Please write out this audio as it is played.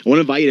I want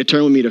to invite you to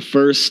turn with me to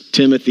 1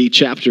 Timothy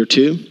chapter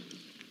 2.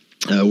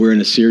 We're in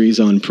a series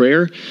on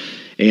prayer,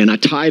 and I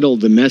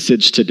titled the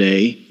message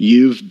today,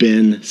 You've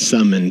Been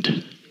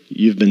Summoned.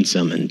 You've been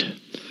summoned.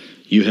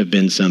 You have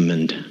been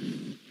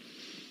summoned.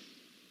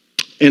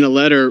 In a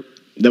letter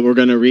that we're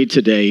going to read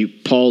today,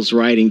 Paul's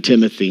writing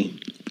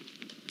Timothy.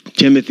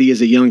 Timothy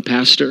is a young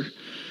pastor,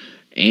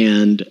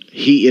 and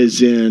he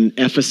is in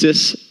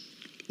Ephesus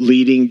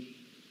leading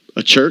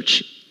a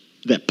church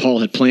that Paul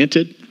had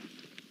planted.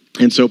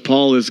 And so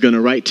Paul is going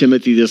to write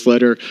Timothy this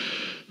letter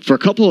for a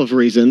couple of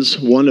reasons.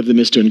 One of them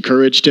is to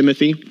encourage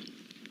Timothy.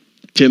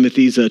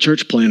 Timothy's a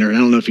church planner. And I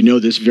don't know if you know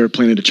this, if you've ever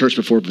planted a church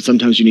before, but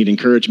sometimes you need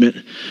encouragement.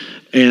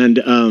 And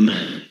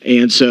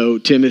so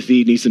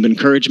Timothy needs some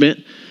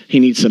encouragement. He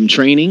needs some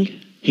training.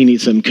 He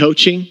needs some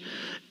coaching.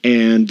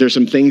 And there's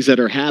some things that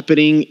are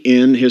happening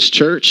in his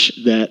church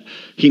that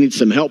he needs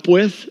some help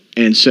with.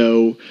 And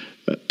so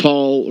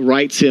Paul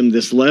writes him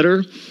this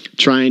letter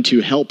trying to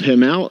help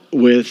him out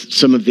with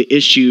some of the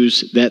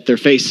issues that they're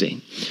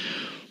facing.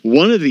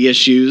 One of the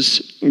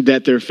issues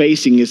that they're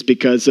facing is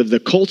because of the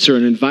culture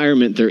and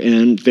environment they're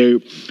in.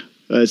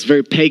 It's a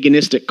very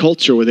paganistic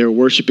culture where they're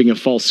worshiping a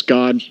false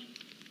god.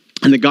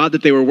 And the god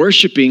that they were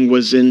worshiping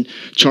was in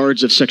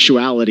charge of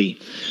sexuality.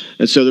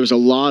 And so there was a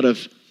lot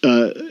of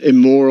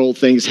immoral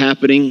things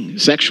happening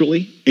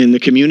sexually in the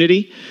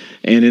community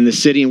and in the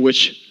city in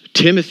which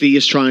Timothy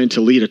is trying to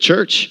lead a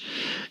church.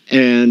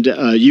 And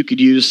you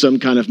could use some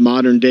kind of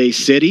modern day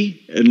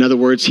city. In other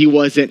words, he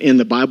wasn't in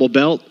the Bible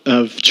Belt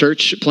of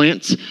church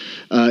plants.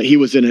 He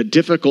was in a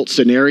difficult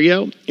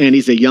scenario, and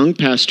he's a young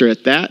pastor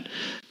at that.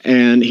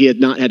 And he had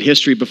not had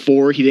history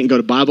before. He didn't go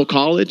to Bible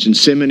college and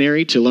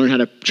seminary to learn how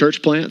to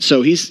church plant.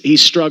 So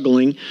he's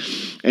struggling,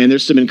 and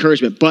there's some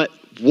encouragement. But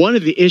one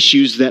of the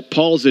issues that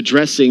Paul's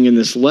addressing in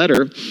this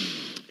letter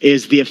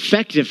is the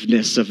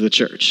effectiveness of the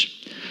church.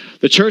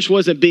 The church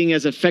wasn't being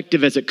as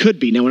effective as it could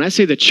be. Now, when I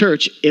say the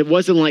church, it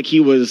wasn't like he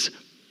was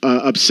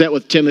upset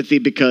with Timothy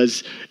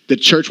because the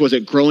church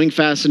wasn't growing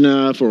fast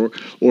enough or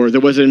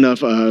there wasn't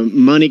enough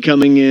money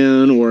coming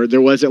in, or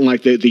there wasn't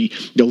like the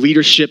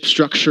leadership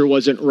structure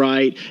wasn't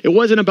right. It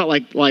wasn't about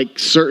like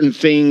certain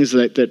things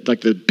that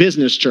like the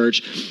business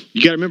church.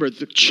 You got to remember,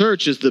 the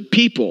church is the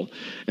people.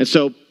 And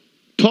so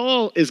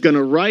Paul is going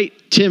to write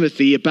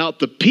Timothy about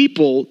the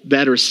people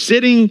that are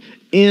sitting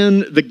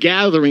in the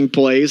gathering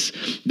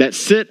place, that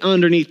sit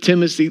underneath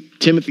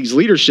Timothy's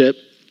leadership,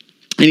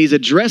 and he's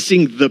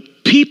addressing the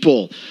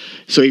people.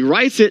 So he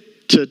writes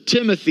it to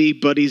Timothy,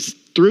 but he's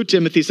through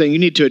Timothy saying you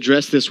need to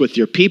address this with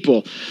your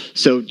people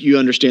so you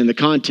understand the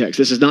context.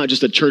 This is not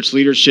just a church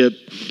leadership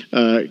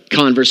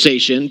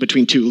conversation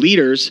between two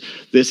leaders.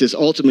 This is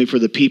ultimately for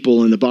the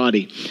people in the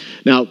body.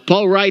 Now,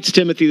 Paul writes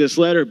Timothy this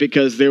letter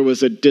because there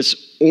was a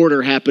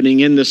disorder happening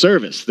in the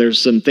service. There's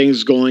some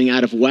things going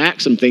out of whack,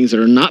 some things that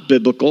are not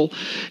biblical,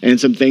 and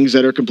some things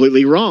that are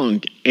completely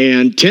wrong.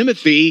 And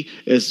Timothy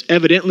is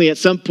evidently at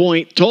some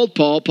point told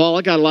Paul,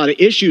 I got a lot of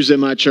issues in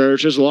my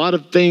church. There's a lot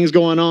of things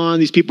going on.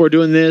 These people are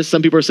doing this.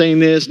 Some people are saying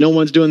this. No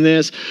one's doing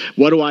this.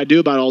 What do I do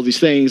about all these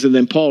things? And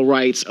then Paul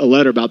writes a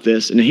letter about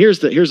this. And here's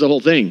the whole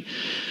thing.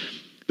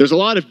 There's a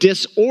lot of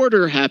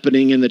disorder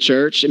happening in the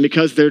church, and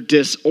because there's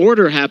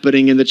disorder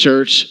happening in the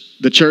church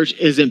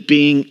isn't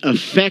being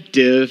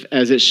effective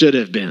as it should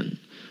have been.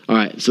 All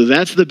right, so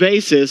that's the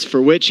basis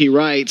for which he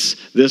writes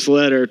this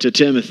letter to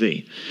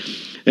Timothy.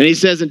 And he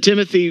says in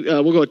Timothy,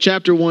 we'll go to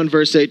chapter 1,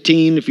 verse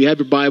 18. If you have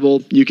your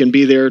Bible, you can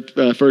be there,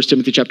 1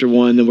 Timothy chapter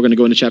 1, then we're going to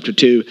go into chapter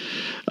 2,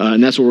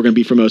 and that's where we're going to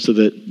be for most of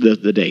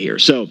the day here.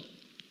 So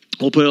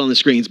we'll put it on the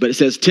screens, but it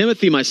says,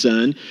 Timothy, my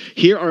son,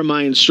 here are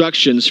my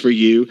instructions for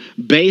you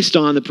based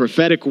on the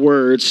prophetic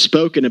words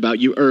spoken about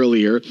you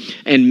earlier,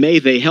 and may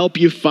they help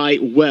you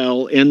fight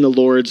well in the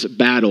Lord's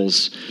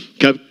battles.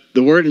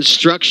 The word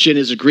instruction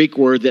is a Greek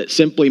word that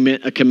simply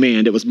meant a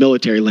command. It was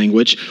military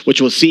language, which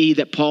we'll see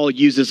that Paul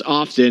uses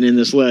often in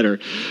this letter.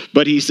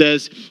 But he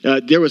says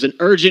there was an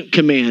urgent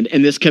command,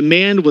 and this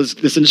command was,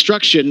 this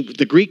instruction,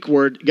 the Greek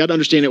word, you got to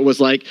understand it was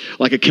like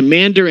a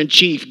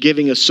commander-in-chief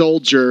giving a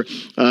soldier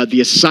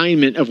the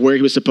assignment of where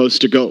he was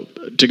supposed to go.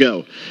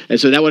 And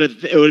so it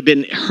would have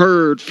been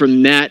heard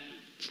from that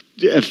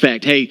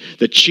effect. Hey,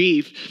 the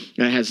chief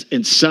has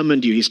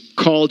summoned you. He's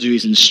called you.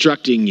 He's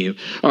instructing you.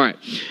 All right.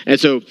 And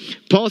so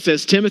Paul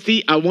says,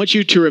 Timothy, I want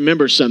you to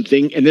remember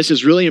something, and this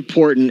is really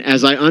important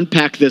as I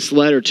unpack this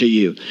letter to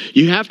you.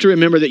 You have to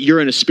remember that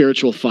you're in a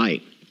spiritual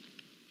fight.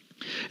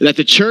 That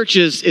the church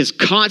is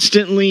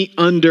constantly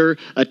under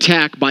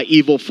attack by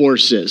evil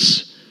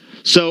forces.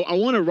 So I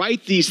want to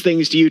write these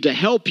things to you to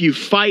help you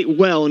fight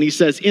well. And he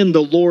says, in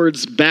the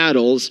Lord's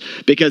battles,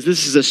 because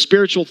this is a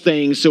spiritual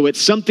thing. So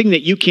it's something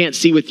that you can't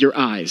see with your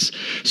eyes.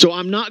 So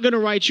I'm not going to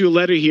write you a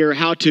letter here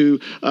how to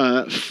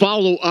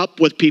follow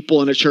up with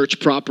people in a church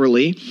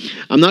properly.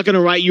 I'm not going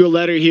to write you a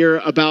letter here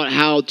about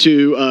how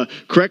to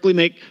correctly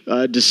make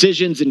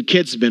decisions in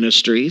kids'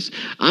 ministries.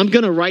 I'm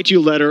going to write you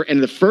a letter.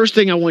 And the first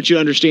thing I want you to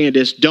understand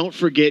is don't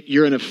forget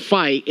you're in a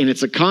fight, and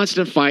it's a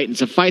constant fight. And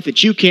it's a fight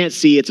that you can't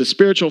see. It's a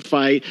spiritual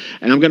fight.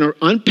 And I'm going to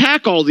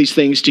unpack all these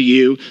things to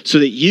you so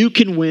that you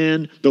can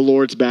win the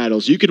Lord's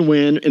battles. You can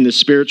win in the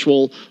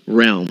spiritual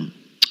realm.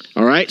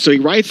 All right, so he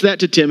writes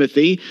that to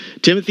Timothy.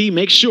 Timothy,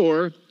 make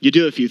sure you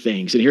do a few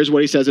things. And here's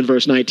what he says in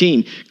verse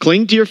 19.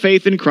 Cling to your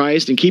faith in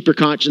Christ and keep your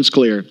conscience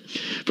clear.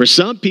 For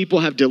some people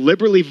have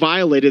deliberately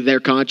violated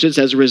their conscience.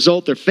 As a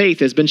result, their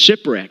faith has been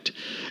shipwrecked.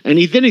 And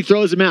then he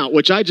throws them out,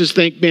 which I just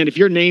think, man, if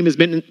your name has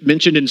been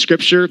mentioned in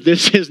Scripture,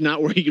 this is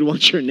not where you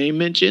want your name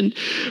mentioned.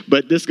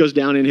 But this goes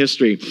down in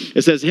history.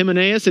 It says,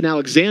 Hymenaeus and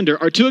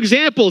Alexander are two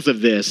examples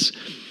of this.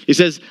 He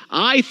says,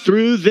 I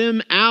threw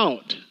them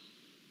out.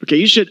 Okay,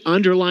 you should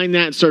underline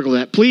that and circle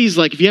that. Please,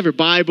 like if you have your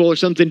Bible or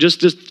something,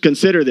 just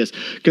consider this.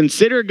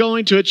 Consider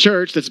going to a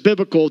church that's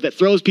biblical, that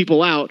throws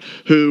people out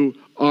who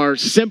are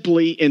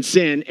simply in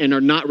sin and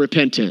are not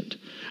repentant.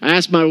 I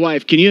asked my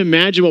wife, can you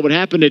imagine what would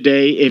happen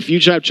today if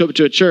you tried to show up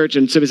to a church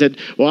and somebody said,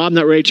 well, I'm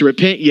not ready to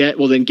repent yet.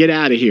 Well, then get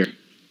out of here.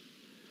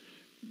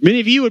 Many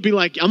of you would be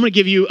like, I'm going to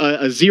give you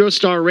a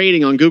 0-star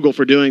rating on Google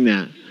for doing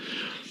that.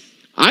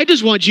 I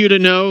just want you to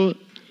know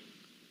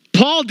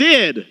Paul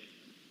did.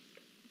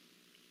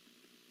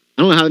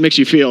 I don't know how that makes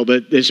you feel,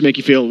 but it should make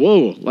you feel,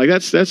 whoa, like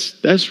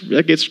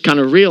that gets kind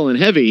of real and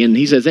heavy. And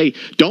he says, hey,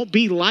 don't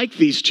be like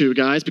these two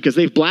guys because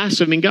they've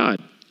blasphemed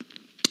God.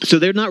 So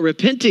they're not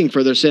repenting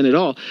for their sin at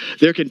all.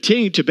 They're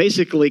continuing to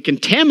basically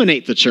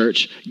contaminate the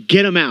church.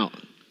 Get them out.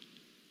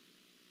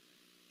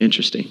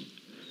 Interesting.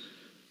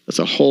 That's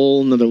a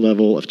whole nother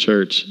level of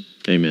church.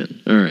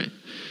 Amen. All right.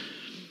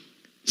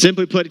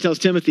 Simply put, he tells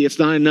Timothy, it's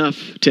not enough,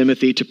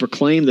 Timothy, to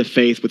proclaim the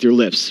faith with your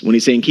lips. When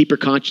he's saying keep your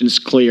conscience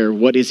clear,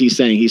 what is he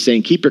saying? He's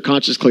saying keep your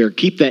conscience clear.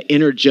 Keep that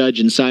inner judge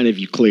inside of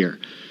you clear.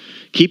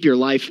 Keep your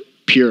life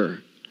pure.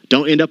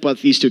 Don't end up like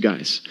these two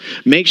guys.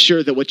 Make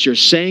sure that what you're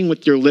saying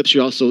with your lips,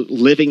 you're also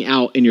living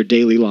out in your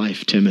daily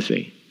life,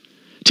 Timothy.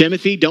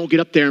 Timothy, don't get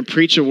up there and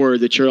preach a word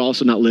that you're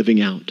also not living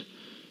out.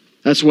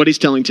 That's what he's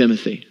telling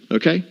Timothy,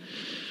 okay?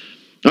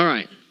 All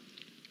right.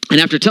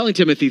 And after telling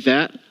Timothy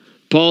that,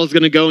 Paul is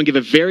going to go and give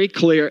a very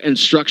clear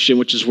instruction,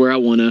 which is where I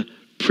want to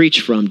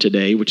preach from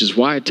today, which is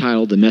why I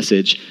titled the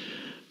message,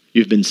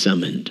 You've Been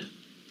Summoned.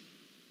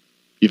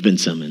 You've been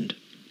summoned.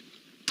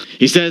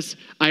 He says,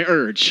 I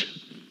urge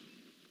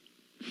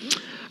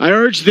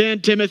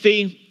then,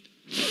 Timothy,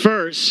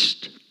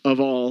 first of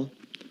all,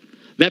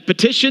 that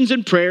petitions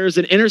and prayers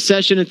and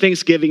intercession and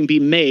thanksgiving be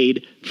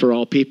made for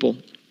all people.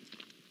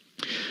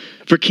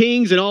 For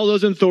kings and all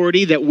those in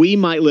authority, that we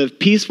might live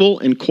peaceful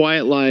and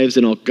quiet lives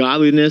in all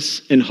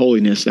godliness and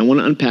holiness. And I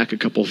want to unpack a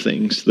couple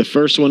things. The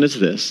first one is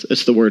this.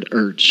 It's the word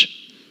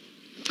urge.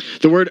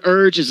 The word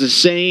urge is the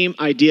same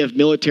idea of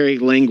military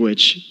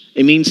language.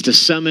 It means to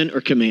summon or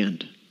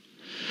command.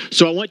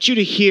 So I want you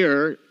to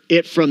hear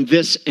it from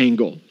this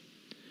angle.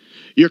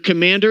 Your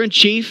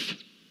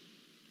commander-in-chief,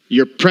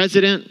 your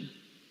president,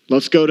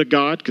 let's go to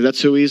God, because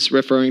that's who he's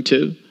referring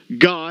to.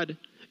 God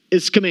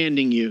is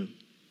commanding you.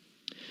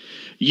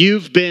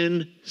 You've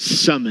been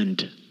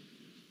summoned,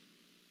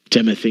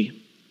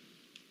 Timothy.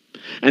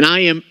 And I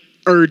am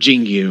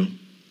urging you.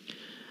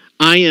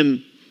 I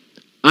am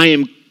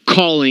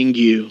calling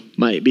you,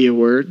 might be a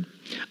word.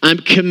 I'm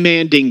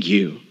commanding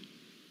you.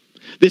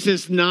 This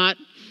is not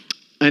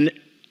an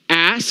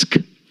ask,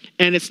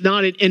 and it's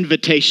not an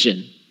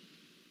invitation.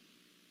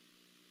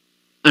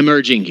 I'm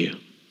urging you.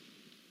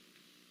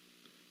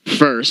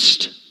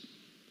 First,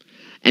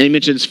 and he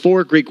mentions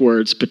 4 Greek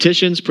words,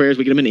 petitions, prayers,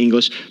 we get them in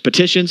English,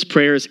 petitions,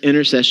 prayers,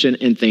 intercession,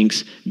 and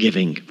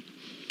thanksgiving.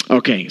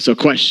 Okay, so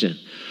question.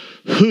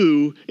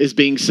 Who is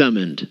being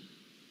summoned?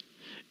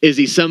 Is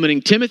he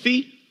summoning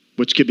Timothy,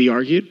 which could be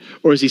argued,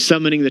 or is he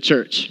summoning the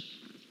church?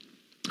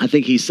 I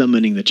think he's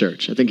summoning the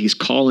church. I think he's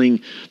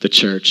calling the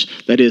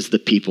church. That is the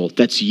people.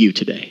 That's you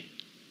today.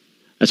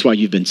 That's why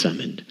you've been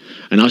summoned.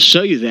 And I'll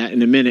show you that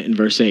in a minute in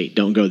verse 8.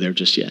 Don't go there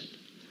just yet.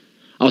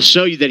 I'll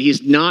show you that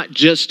he's not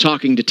just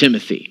talking to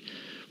Timothy.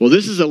 Well,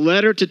 this is a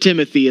letter to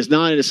Timothy. Is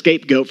not a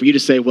scapegoat for you to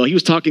say, well, he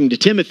was talking to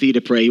Timothy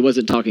to pray. He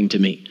wasn't talking to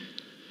me.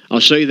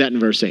 I'll show you that in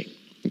verse 8.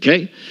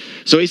 Okay?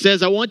 So he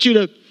says, I want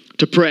you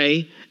to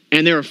pray.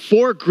 And there are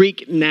 4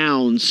 Greek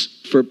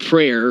nouns for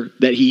prayer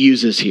that he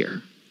uses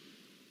here.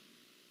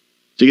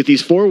 So you get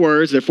these 4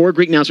 words. They're 4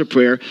 Greek nouns for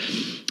prayer.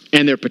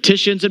 And they're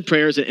petitions and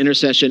prayers and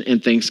intercession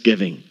and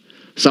thanksgiving.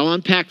 So I'll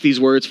unpack these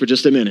words for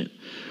just a minute.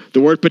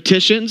 The word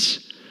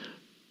petitions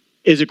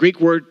is a Greek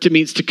word that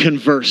means to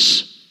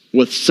converse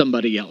with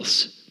somebody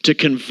else. To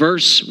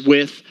converse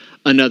with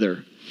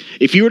another.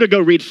 If you were to go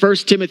read 1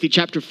 Timothy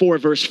chapter 4,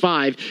 verse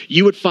 5,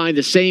 you would find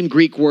the same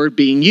Greek word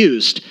being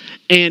used.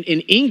 And in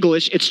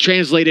English, it's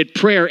translated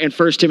prayer in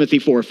 1 Timothy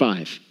 4,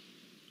 5.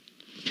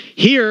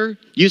 Here,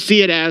 you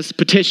see it as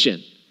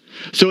petition.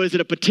 So is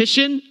it a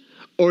petition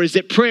or is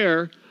it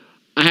prayer?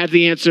 I have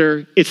the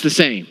answer, it's the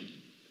same.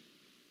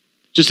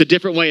 Just a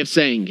different way of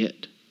saying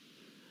it.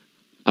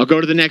 I'll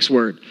go to the next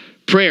word.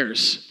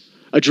 Prayers.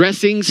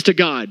 Addressings to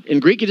God. In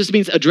Greek, it just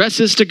means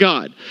addresses to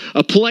God.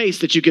 A place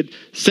that you could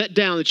set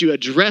down that you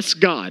address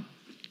God.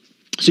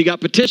 So you got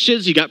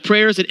petitions, you got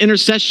prayers, and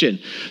intercession.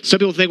 Some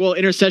people think, well,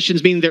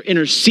 intercessions mean they're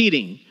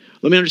interceding.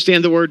 Let me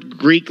understand the word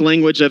Greek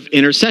language of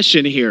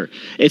intercession here.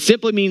 It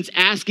simply means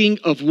asking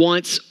of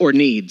wants or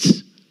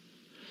needs.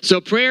 So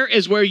prayer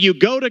is where you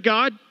go to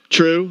God,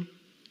 true.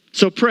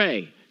 So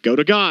pray, go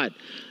to God.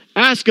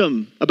 Ask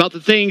him about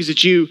the things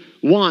that you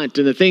want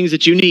and the things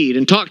that you need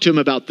and talk to him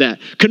about that.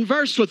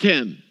 Converse with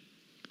him.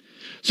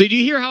 So do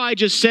you hear how I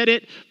just said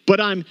it? But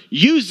I'm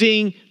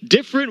using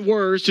different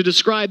words to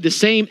describe the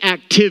same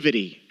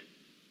activity.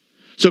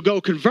 So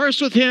go converse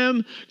with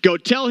him. Go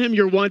tell him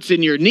your wants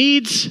and your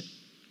needs.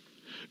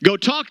 Go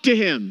talk to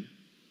him.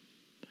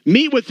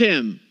 Meet with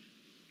him.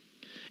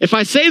 If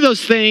I say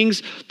those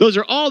things, those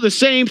are all the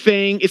same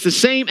thing. It's the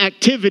same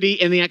activity,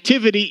 and the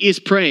activity is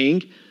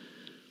praying.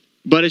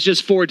 But it's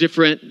just 4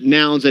 different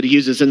nouns that he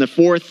uses. And the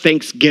 4th,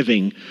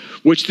 thanksgiving,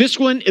 which this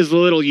one is a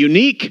little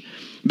unique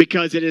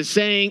because it is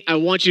saying, I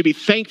want you to be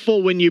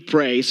thankful when you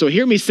pray. So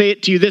hear me say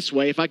it to you this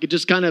way, if I could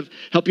just kind of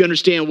help you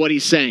understand what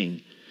he's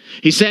saying.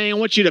 He's saying, I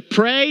want you to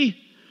pray,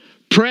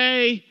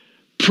 pray,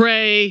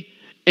 pray,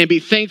 and be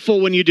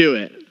thankful when you do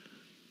it.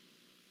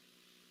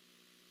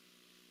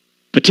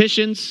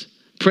 Petitions,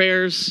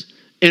 prayers,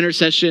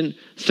 intercession,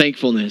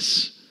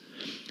 thankfulness.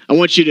 I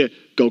want you to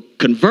go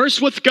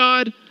converse with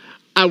God.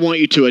 I want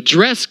you to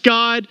address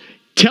God.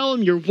 Tell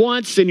him your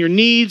wants and your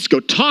needs. Go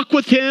talk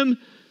with him.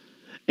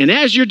 And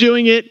as you're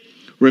doing it,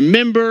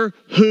 remember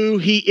who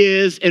he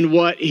is and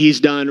what he's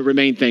done.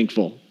 Remain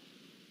thankful.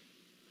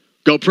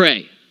 Go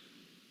pray.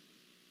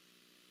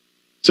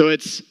 So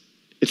it's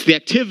the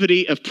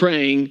activity of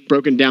praying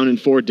broken down in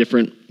 4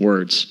 different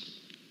words.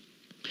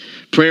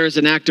 Prayer is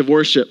an act of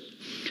worship.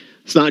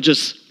 It's not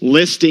just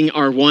listing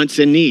our wants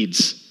and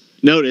needs.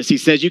 Notice, he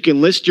says you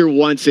can list your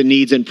wants and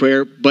needs in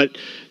prayer, but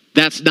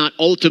that's not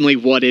ultimately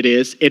what it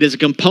is. It is a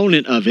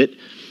component of it.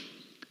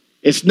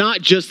 It's not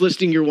just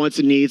listing your wants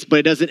and needs, but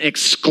it doesn't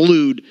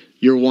exclude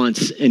your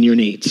wants and your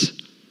needs.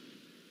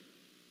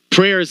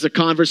 Prayer is a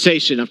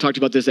conversation. I've talked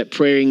about this, that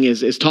praying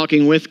is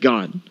talking with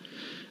God.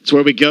 It's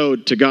where we go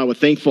to God with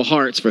thankful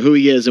hearts for who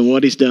he is and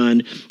what he's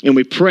done. And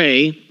we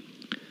pray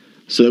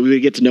so that we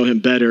would get to know him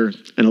better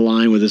and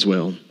align with his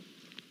will.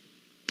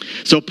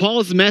 So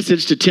Paul's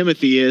message to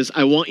Timothy is,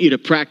 I want you to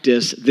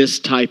practice this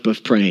type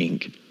of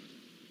praying.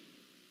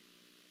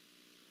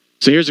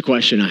 So here's a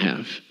question I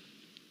have.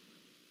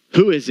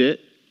 Who is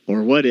it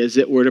or what is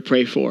it we're to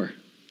pray for?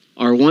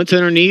 Our wants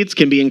and our needs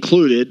can be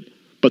included,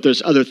 but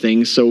there's other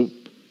things. So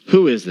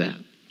who is that?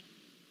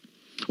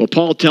 Well,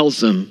 Paul tells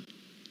them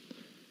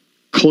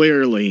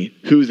clearly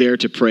who they're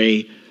to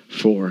pray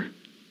for.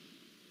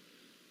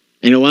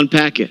 And he'll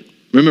unpack it.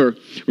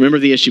 Remember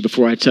the issue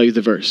before I tell you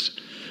the verse.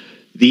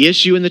 The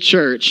issue in the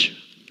church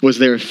was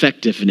their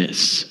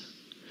effectiveness.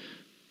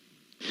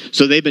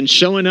 So they've been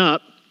showing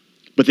up,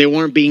 but they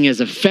weren't being as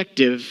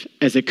effective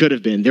as they could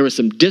have been. There was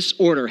some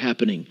disorder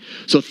happening.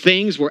 So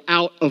things were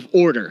out of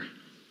order.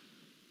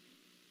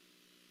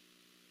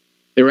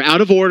 They were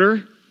out of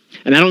order.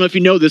 And I don't know if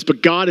you know this,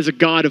 but God is a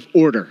God of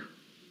order.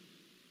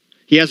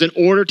 He has an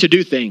order to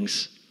do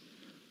things.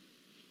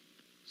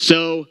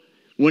 So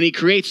when he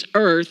creates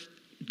earth,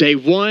 day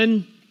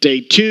 1, day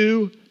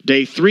 2,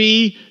 day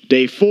 3,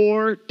 day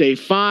 4, day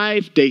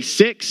 5, day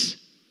 6,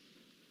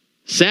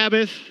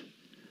 Sabbath,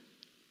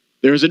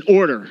 there's an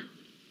order.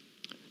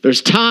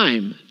 There's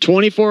time,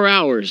 24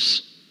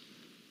 hours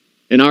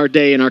in our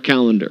day, in our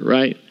calendar,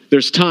 right?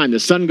 There's time. The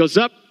sun goes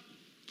up,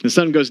 the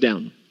sun goes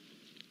down.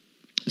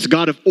 It's a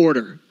God of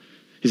order.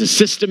 He's a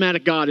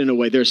systematic God in a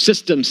way. There are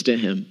systems to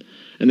him,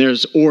 and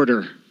there's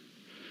order.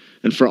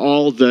 And for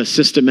all the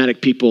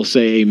systematic people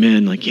say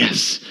amen, like,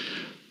 yes,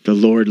 the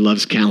Lord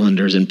loves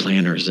calendars and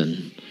planners.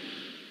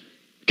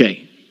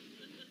 Okay,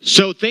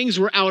 so things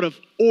were out of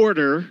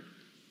order.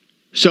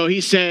 So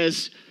he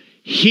says,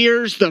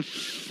 here's the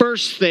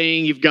first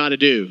thing you've got to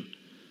do.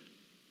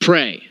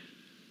 Pray.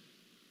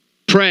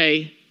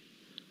 Pray.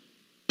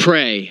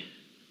 Pray.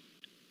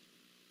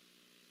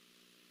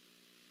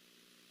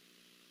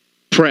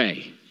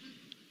 Pray.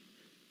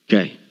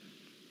 Okay.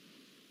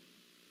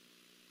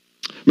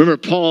 Remember,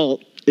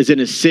 Paul is in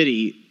a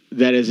city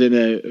that is in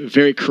a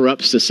very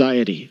corrupt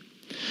society.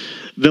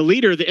 The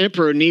leader, the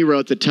Emperor Nero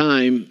at the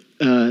time,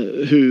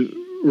 who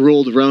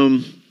ruled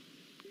Rome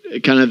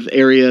kind of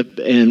area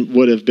and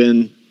would have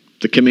been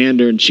the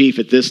commander-in-chief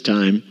at this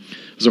time,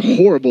 was a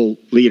horrible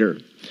leader.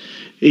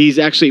 He's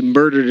actually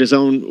murdered his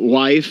own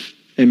wife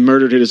and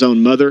murdered his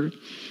own mother.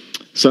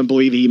 Some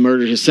believe he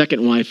murdered his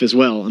second wife as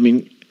well. I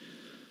mean,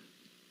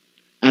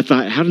 I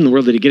thought, how in the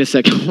world did he get a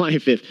second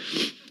wife if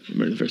he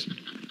murdered the first one?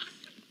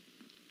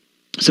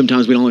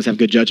 Sometimes we don't always have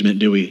good judgment,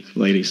 do we,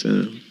 ladies?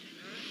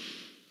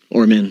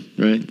 Or men,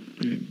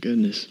 right?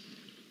 Goodness.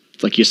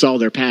 It's like you saw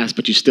their past,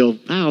 but you still,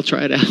 I'll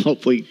try it out.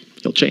 Hopefully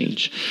he'll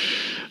change.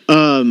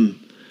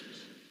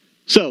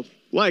 So,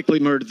 likely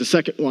murdered the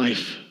second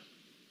wife.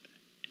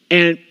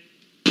 And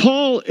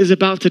Paul is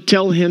about to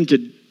tell him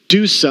to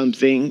do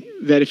something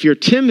that if you're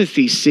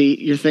Timothy's seat,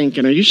 you're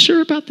thinking, are you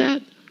sure about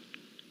that?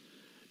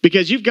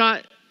 Because you've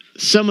got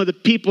some of the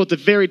people at the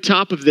very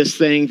top of this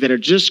thing that are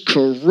just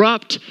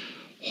corrupt,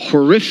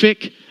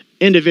 horrific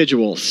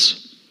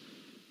individuals.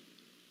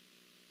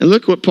 And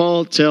look what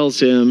Paul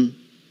tells him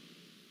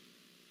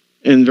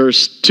in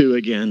verse 2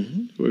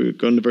 again. We're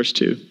going to verse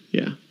 2.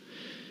 Yeah.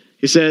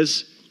 He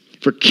says,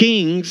 for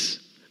kings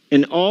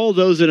and all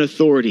those in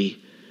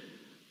authority,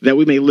 that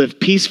we may live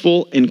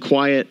peaceful and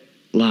quiet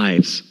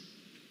lives.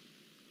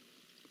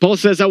 Paul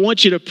says, I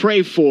want you to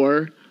pray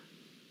for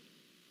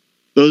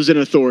those in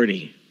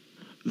authority,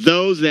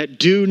 those that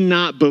do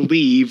not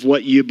believe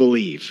what you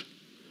believe.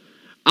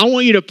 I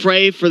want you to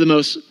pray for them.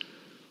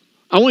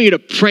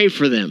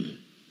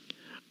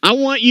 I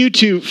want you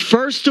to,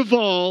 first of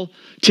all,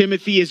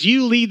 Timothy, as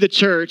you lead the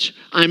church,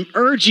 I'm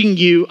urging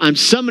you, I'm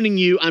summoning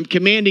you, I'm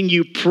commanding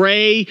you,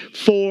 pray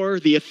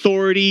for the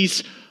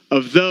authorities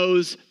of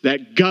those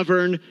that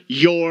govern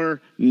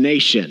your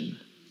nation.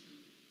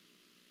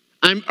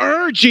 I'm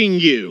urging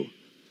you.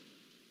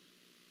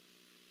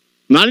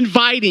 I'm not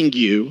inviting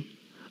you,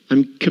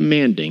 I'm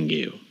commanding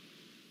you.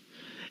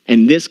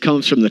 And this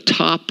comes from the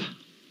top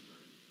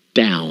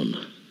down.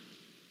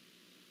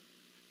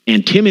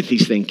 And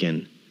Timothy's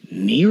thinking,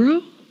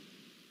 Nero?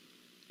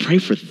 Pray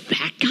for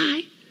that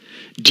guy?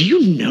 Do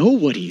you know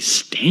what he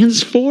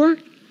stands for?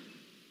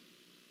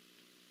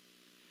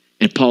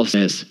 And Paul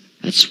says,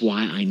 that's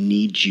why I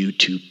need you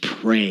to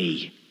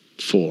pray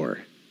for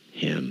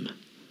him.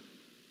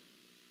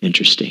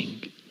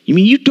 Interesting. You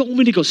mean you don't want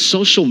me to go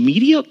social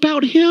media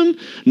about him?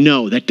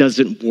 No, that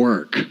doesn't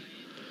work.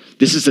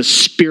 This is a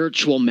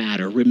spiritual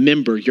matter.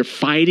 Remember, you're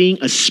fighting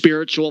a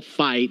spiritual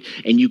fight,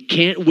 and you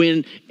can't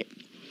win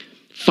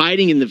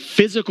fighting in the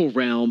physical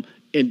realm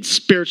and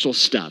spiritual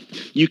stuff.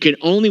 You can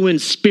only win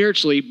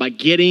spiritually by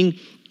getting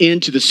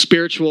into the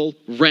spiritual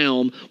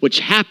realm, which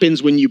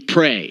happens when you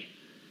pray.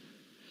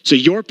 So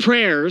your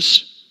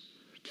prayers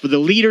for the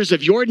leaders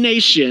of your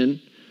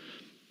nation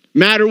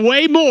matter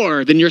way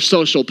more than your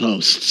social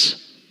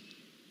posts.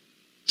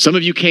 Some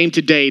of you came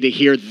today to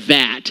hear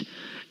that,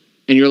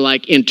 and you're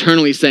like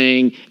internally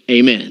saying,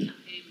 amen.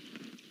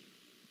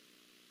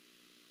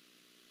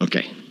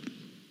 Okay.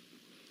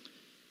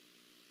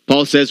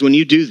 Paul says, when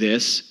you do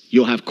this,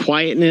 you'll have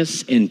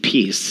quietness and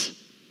peace.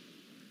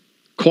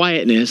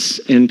 Quietness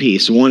and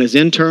peace. One is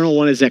internal,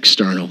 one is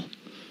external.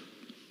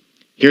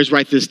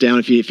 Write this down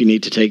if you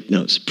need to take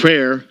notes.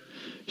 Prayer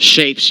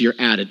shapes your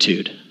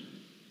attitude.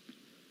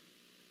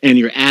 And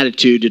your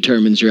attitude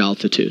determines your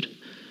altitude.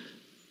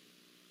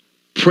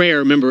 Prayer,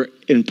 remember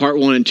in part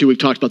 1 and 2, we've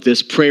talked about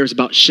this. Prayer is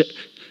about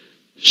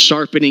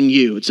sharpening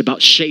you. It's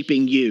about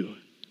shaping you.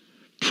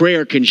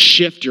 Prayer can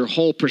shift your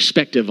whole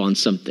perspective on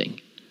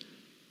something.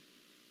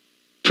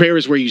 Prayer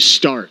is where you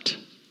start.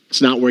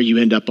 It's not where you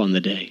end up on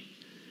the day.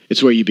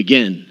 It's where you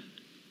begin.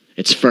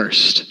 It's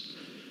first.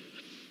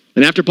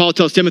 And after Paul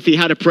tells Timothy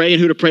how to pray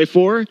and who to pray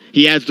for,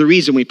 he adds the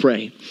reason we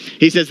pray.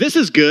 He says, this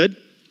is good,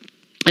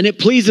 and it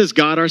pleases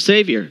God our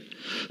Savior,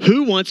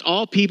 who wants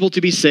all people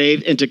to be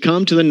saved and to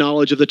come to the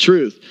knowledge of the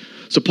truth.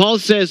 So Paul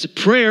says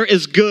prayer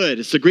is good.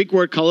 It's the Greek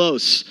word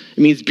kalos.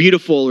 It means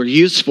beautiful or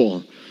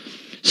useful,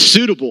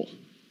 suitable.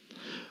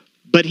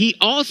 But he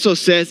also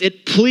says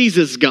it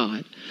pleases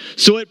God.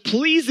 So it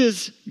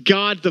pleases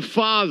God the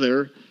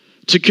Father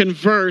to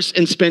converse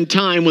and spend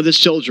time with his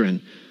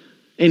children.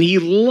 And he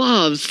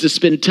loves to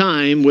spend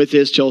time with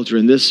his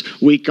children. This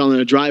week on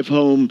a drive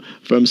home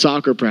from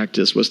soccer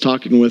practice was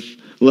talking with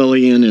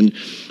Lillian, and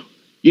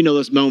you know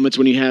those moments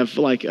when you have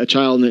like a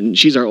child, and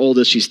she's our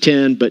oldest, she's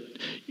 10, but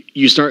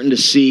you're starting to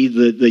see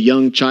the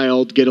young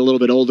child get a little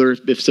bit older.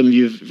 If some of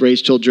you have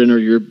raised children or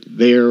you're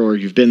there or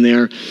you've been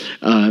there,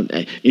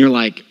 and you're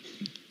like,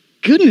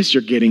 goodness,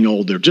 you're getting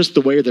older. Just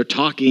the way they're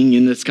talking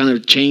and it's kind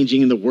of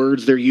changing in the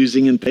words they're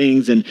using and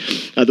things and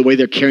the way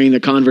they're carrying the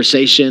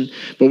conversation.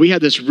 But we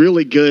had this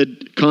really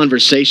good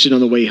conversation on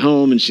the way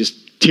home, and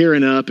she's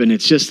tearing up, and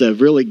it's just a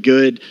really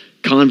good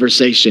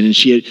conversation. And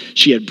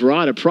she had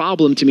brought a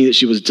problem to me that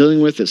she was dealing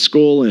with at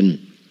school,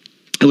 and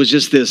it was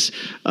just this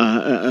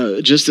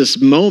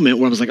moment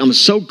where I was like, I'm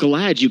so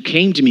glad you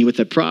came to me with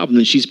that problem.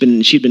 And she'd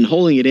been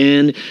holding it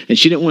in, and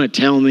she didn't want to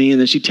tell me. And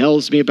then she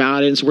tells me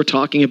about it, and so we're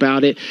talking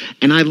about it.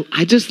 And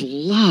I just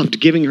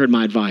loved giving her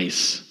my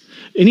advice.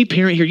 Any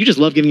parent here, you just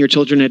love giving your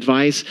children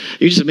advice.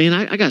 You just, man,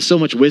 I got so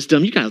much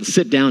wisdom. You got to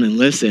sit down and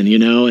listen, you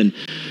know. And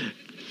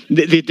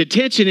the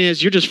tension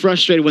is you're just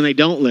frustrated when they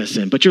don't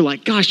listen. But you're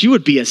like, gosh, you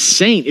would be a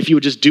saint if you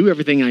would just do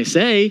everything I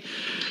say,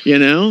 you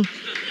know.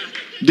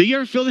 Do you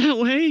ever feel that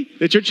way?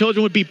 That your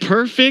children would be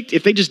perfect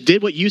if they just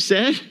did what you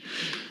said?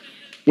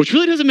 Which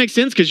really doesn't make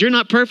sense because you're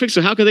not perfect,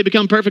 so how could they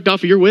become perfect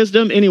off of your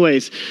wisdom?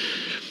 Anyways,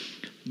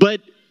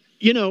 but,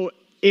 you know,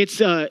 it's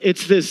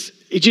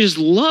just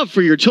love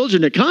for your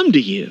children to come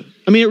to you.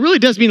 I mean, it really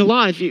does mean a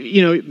lot.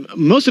 You know,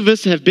 most of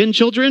us have been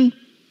children.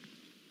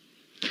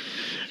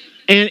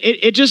 And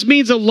it just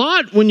means a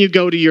lot when you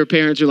go to your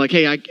parents. You're like,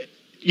 hey,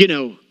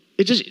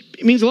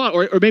 it means a lot.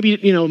 Or maybe,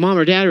 you know, mom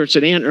or dad, or it's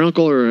an aunt or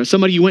uncle or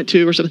somebody you went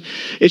to or something.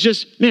 It's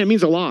just, man, it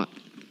means a lot.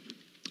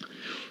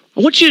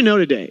 I want you to know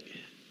today,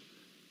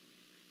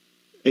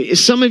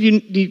 some of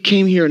you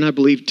came here, and I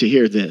believe, to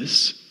hear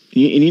this.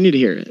 And you need to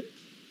hear it.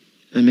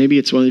 And maybe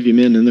it's one of you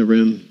men in the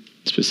room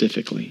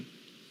specifically.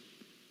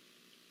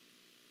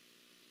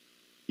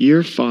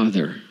 Your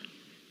Father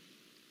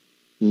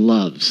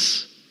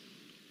loves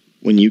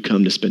when you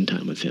come to spend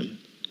time with him.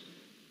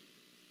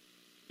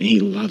 And he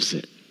loves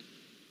it.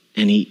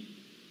 And he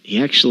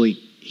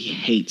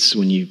hates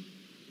when you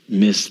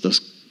miss those.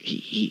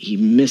 He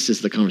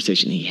misses the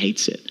conversation. He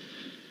hates it.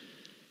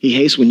 He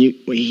hates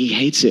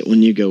it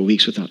when you go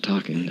weeks without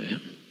talking to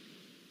him.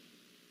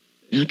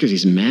 Not because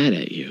he's mad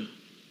at you.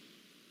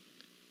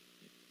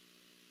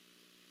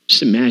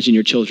 Just imagine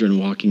your children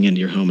walking into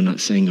your home and not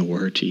saying a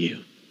word to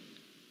you.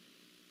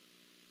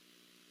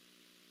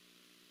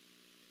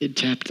 It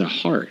tapped the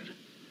heart.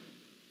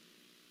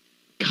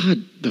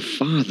 God the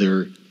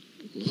Father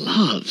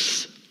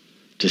loves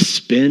to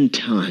spend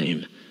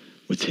time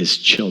with his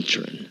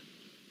children.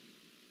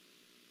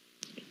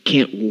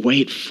 Can't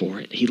wait for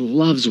it. He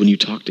loves when you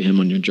talk to him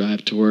on your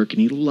drive to work,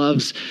 and he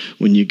loves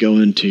when you go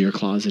into your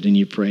closet and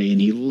you pray,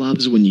 and he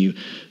loves when you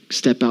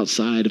step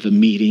outside of a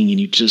meeting and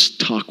you just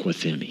talk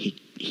with him. He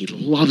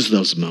loves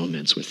those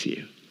moments with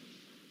you.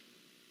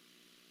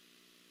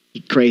 He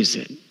craves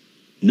it.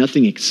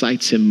 Nothing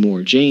excites him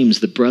more. James,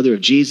 the brother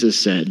of Jesus,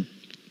 said,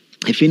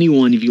 if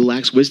anyone of you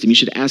lacks wisdom, you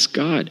should ask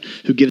God,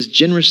 who gives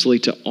generously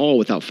to all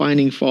without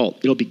finding fault.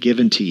 It'll be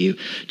given to you.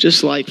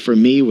 Just like for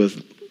me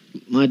with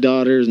my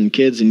daughters and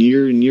kids and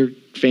your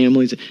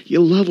families,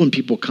 you love when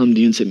people come to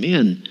you and say,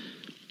 man,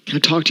 can I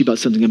talk to you about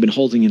something I've been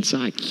holding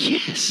inside?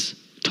 Yes,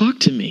 talk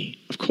to me.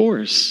 Of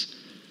course.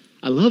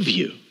 I love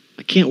you.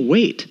 I can't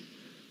wait.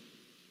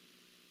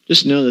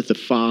 Just know that the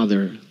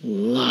Father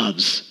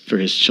loves for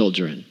his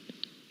children.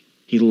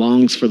 He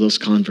longs for those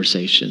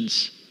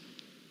conversations.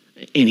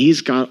 And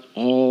he's got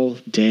all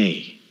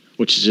day,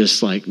 which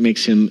just like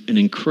makes him an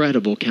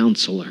incredible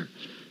counselor.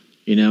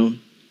 You know?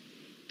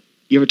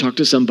 You ever talk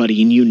to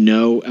somebody and you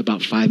know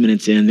about 5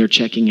 minutes in they're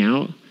checking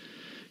out?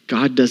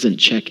 God doesn't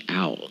check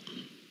out.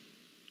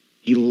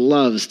 He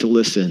loves to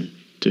listen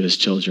to his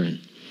children.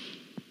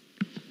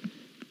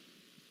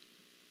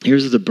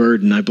 Here's the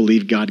burden I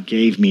believe God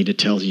gave me to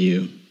tell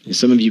you. And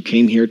some of you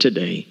came here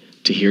today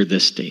to hear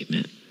this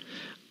statement.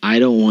 I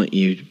don't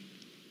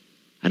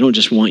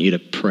just want you to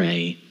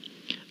pray.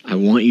 I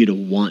want you to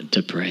want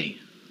to pray.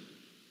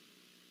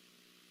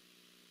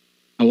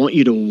 I want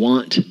you to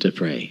want to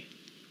pray.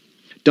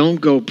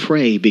 Don't go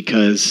pray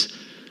because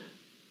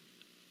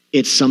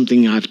it's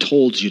something I've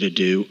told you to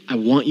do. I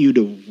want you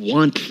to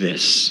want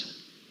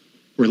this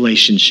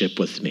relationship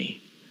with me.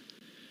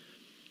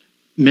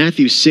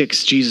 Matthew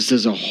 6, Jesus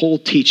does a whole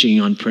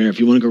teaching on prayer. If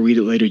you want to go read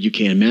it later, you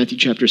can. Matthew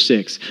chapter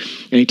 6.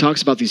 And he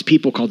talks about these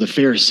people called the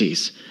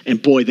Pharisees.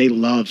 And boy, they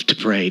love to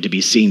pray to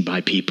be seen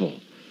by people.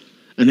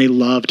 And they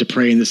love to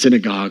pray in the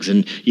synagogues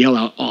and yell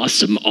out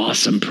awesome,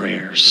 awesome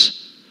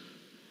prayers.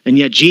 And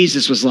yet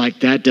Jesus was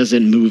like, that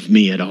doesn't move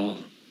me at all.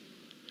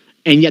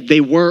 And yet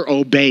they were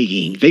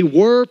obeying. They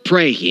were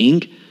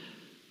praying.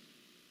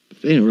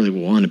 But they didn't really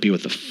want to be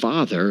with the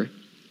Father.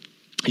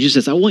 He just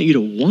says, I want you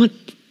to want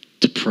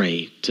to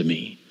pray to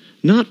me.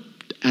 Not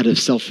out of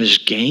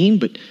selfish gain,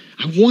 but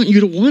I want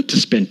you to want to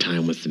spend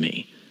time with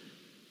me.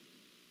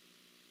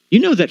 You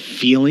know that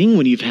feeling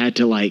when you've had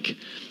to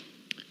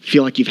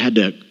feel like you've had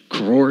to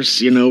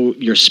coerce,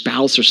 your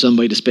spouse or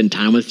somebody to spend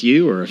time with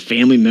you, or a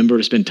family member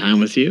to spend time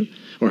with you,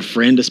 or a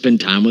friend to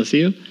spend time with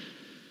you?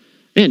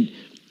 And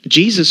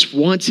Jesus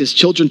wants his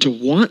children to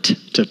want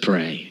to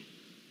pray.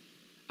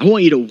 I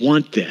want you to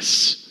want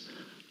this.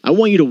 I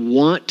want you to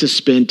want to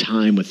spend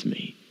time with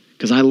me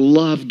because I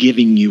love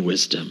giving you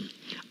wisdom.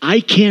 I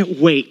can't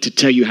wait to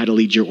tell you how to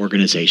lead your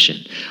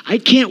organization. I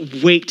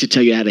can't wait to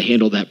tell you how to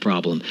handle that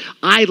problem.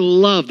 I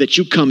love that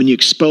you come and you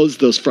expose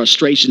those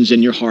frustrations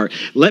in your heart.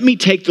 Let me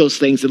take those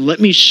things and let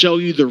me show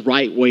you the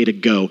right way to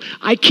go.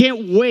 I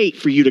can't wait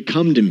for you to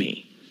come to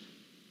me.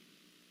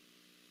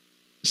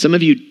 Some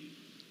of you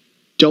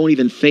don't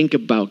even think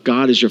about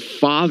God as your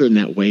father in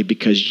that way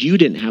because you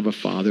didn't have a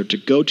father to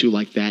go to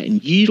like that,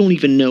 and you don't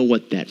even know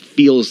what that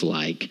feels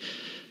like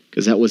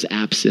because that was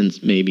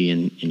absent maybe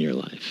in your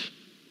life.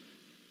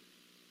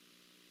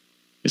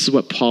 This is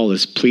what Paul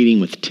is pleading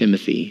with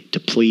Timothy to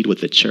plead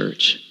with the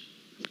church.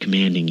 I'm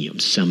commanding you, I'm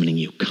summoning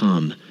you,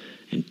 come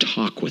and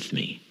talk with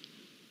me.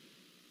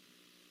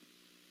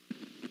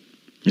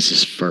 This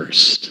is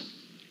first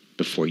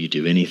before you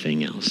do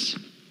anything else.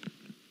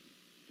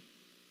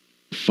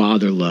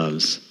 Father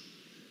loves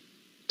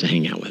to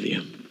hang out with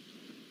you.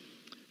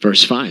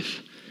 Verse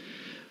 5.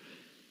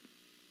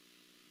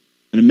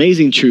 An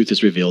amazing truth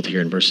is revealed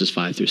here in verses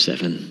 5 through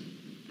 7.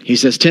 He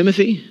says,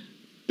 Timothy,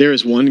 there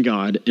is one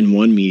God and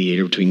one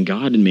mediator between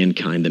God and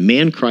mankind, the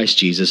man Christ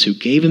Jesus, who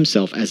gave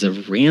himself as a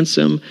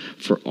ransom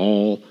for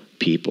all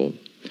people.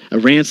 A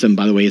ransom,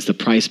 by the way, is the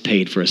price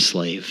paid for a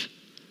slave.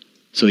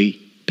 So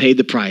he paid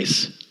the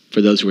price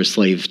for those who were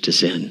slaves to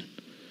sin.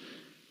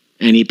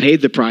 And he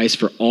paid the price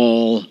for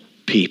all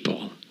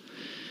people.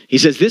 He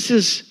says, this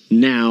has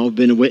now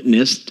been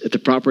witnessed at the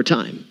proper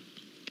time.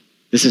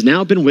 This has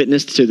now been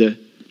witnessed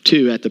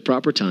to at the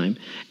proper time.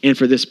 And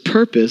for this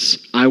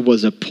purpose, I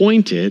was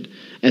appointed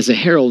as a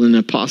herald and an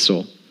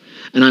apostle.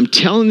 And I'm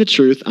telling the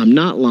truth, I'm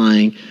not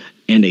lying,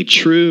 and a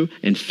true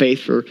and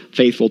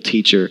faithful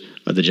teacher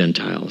of the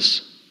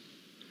Gentiles.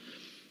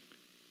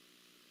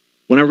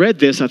 When I read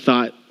this, I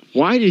thought,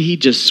 why did he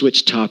just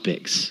switch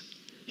topics?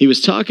 He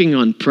was talking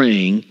on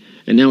praying,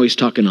 and now he's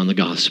talking on the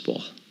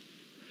gospel.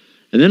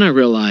 And then I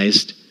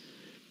realized,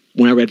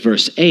 when I read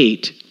verse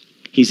 8,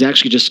 he's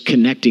actually just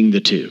connecting the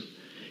two.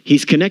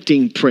 He's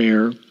connecting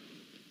prayer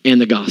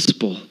and the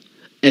gospel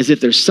as if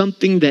there's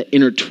something that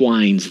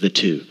intertwines the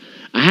two.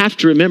 I have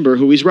to remember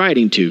who he's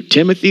writing to.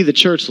 Timothy, the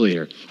church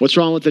leader. What's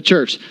wrong with the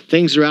church?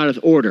 Things are out of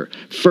order.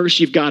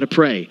 First, you've got to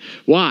pray.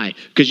 Why?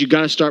 Because you've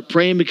got to start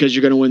praying because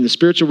you're going to win the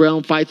spiritual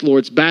realm, fight the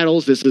Lord's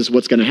battles. This is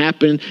what's going to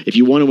happen. If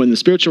you want to win the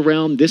spiritual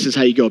realm, this is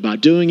how you go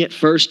about doing it.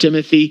 First,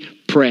 Timothy,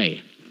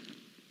 pray.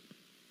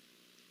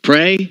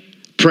 Pray,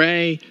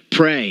 pray,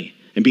 pray,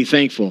 and be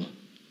thankful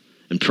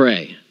and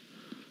pray.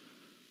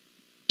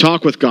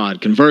 Talk with God,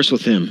 converse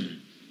with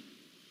him.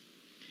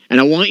 And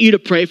I want you to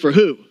pray for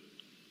who?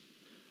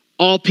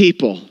 All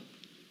people.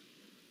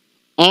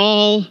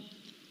 All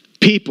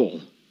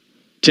people,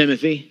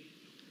 Timothy.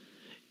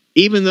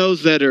 Even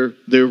those that are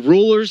the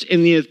rulers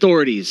and the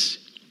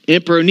authorities.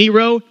 Emperor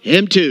Nero,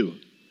 him too.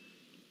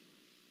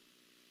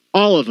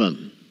 All of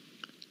them.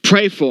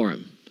 Pray for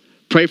him.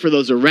 Pray for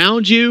those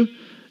around you,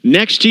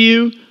 next to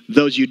you,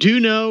 those you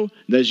do know,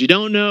 those you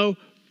don't know.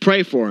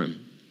 Pray for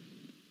him.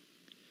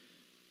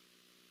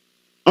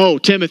 Oh,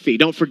 Timothy,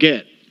 don't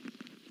forget.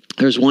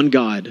 There's one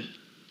God,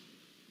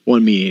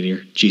 one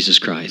mediator, Jesus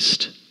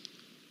Christ,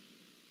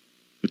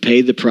 who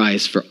paid the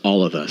price for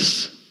all of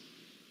us.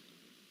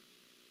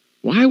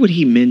 Why would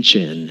he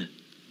mention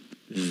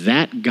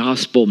that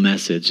gospel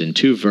message in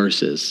 2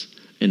 verses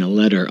in a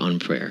letter on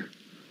prayer?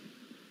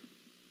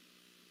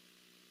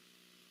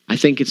 I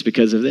think it's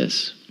because of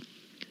this.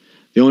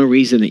 The only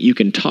reason that you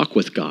can talk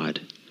with God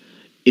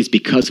is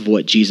because of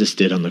what Jesus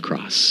did on the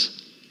cross.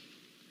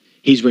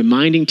 He's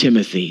reminding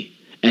Timothy,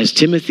 as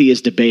Timothy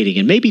is debating,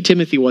 and maybe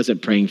Timothy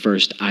wasn't praying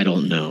first, I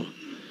don't know.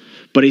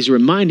 But he's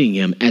reminding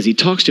him, as he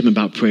talks to him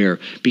about prayer,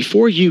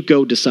 before you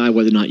go decide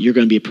whether or not you're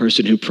going to be a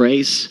person who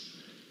prays,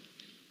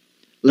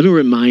 let me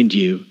remind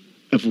you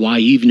of why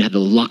you even have the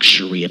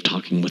luxury of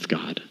talking with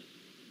God.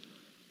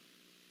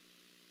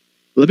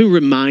 Let me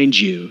remind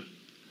you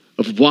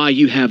of why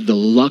you have the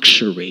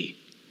luxury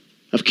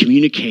of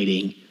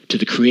communicating to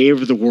the creator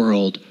of the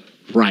world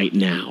right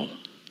now.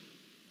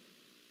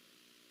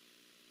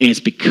 And it's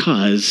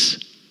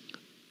because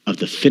of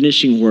the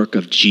finishing work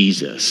of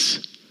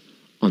Jesus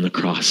on the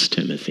cross,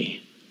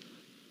 Timothy.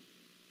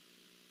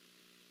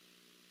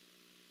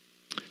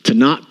 To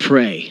not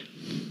pray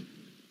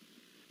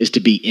is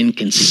to be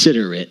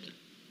inconsiderate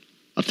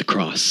of the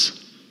cross.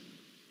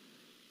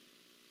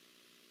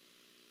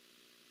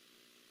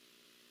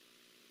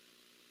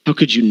 How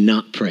could you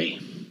not pray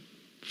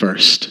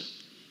first?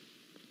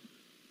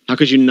 How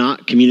could you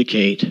not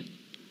communicate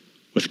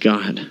with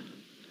God?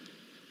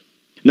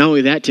 Not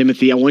only that,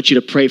 Timothy, I want you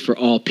to pray for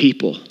all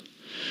people.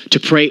 To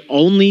pray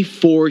only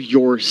for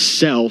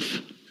yourself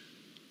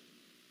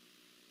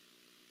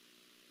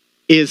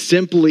is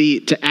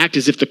simply to act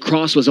as if the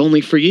cross was only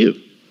for you.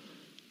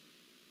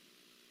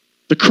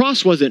 The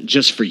cross wasn't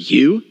just for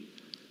you.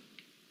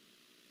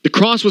 The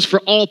cross was for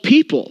all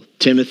people,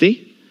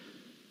 Timothy.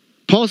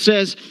 Paul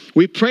says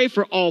we pray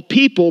for all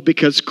people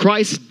because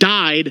Christ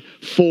died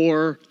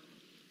for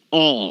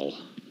all.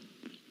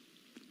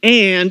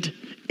 And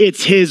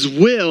it's his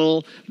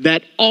will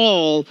that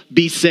all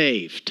be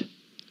saved.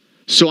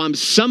 So I'm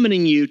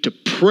summoning you to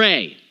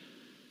pray.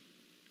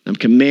 I'm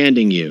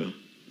commanding you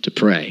to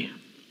pray.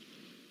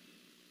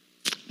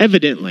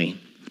 Evidently,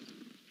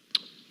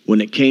 when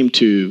it came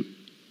to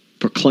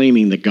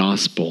proclaiming the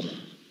gospel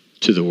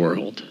to the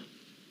world,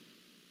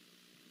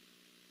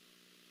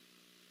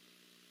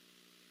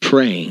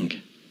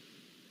 praying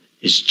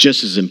is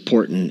just as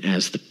important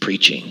as the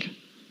preaching.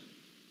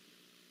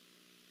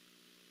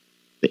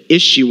 The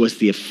issue was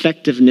the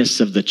effectiveness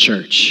of the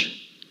church.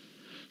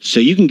 So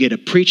you can get a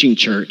preaching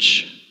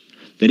church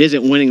that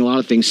isn't winning a lot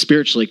of things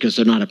spiritually because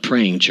they're not a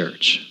praying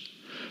church.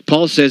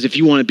 Paul says if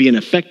you want to be an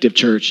effective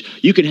church,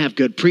 you can have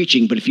good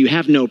preaching, but if you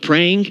have no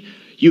praying,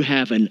 you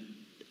have a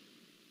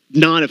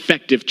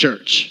non-effective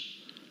church.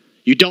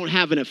 You don't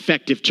have an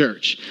effective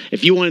church.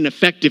 If you want an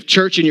effective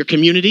church in your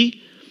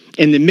community,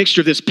 in the mixture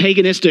of this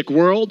paganistic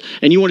world,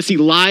 and you want to see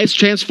lives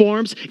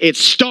transformed, it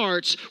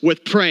starts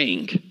with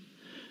praying.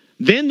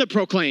 Then the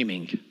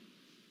proclaiming.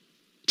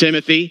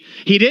 Timothy,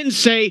 he didn't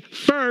say,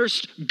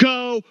 first,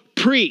 go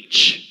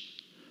preach.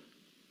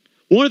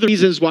 One of the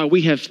reasons why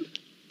we have,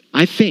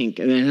 I think,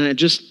 and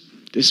this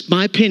is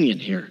my opinion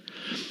here,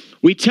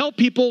 we tell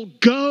people,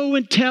 go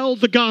and tell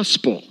the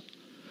gospel.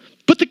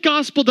 But the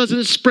gospel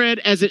doesn't spread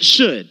as it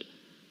should.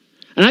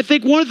 And I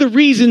think one of the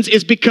reasons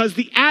is because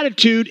the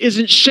attitude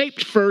isn't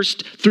shaped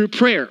first through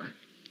prayer.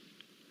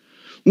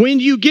 When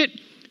you get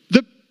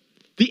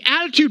the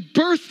attitude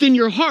birthed in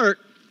your heart,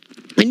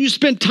 and you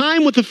spend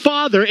time with the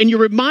Father and you're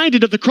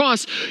reminded of the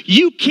cross,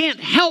 you can't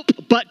help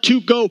but to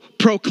go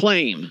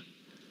proclaim.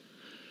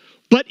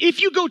 But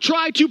if you go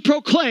try to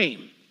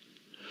proclaim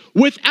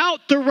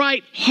without the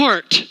right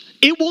heart,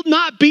 it will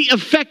not be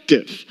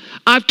effective.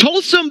 I've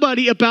told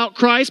somebody about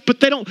Christ,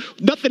 but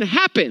nothing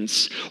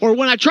happens. Or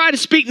when I try to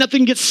speak,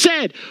 nothing gets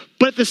said.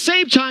 But at the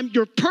same time,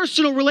 your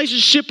personal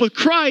relationship with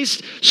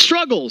Christ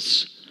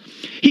struggles.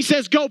 He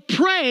says, go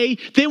pray,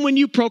 then when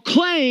you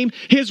proclaim,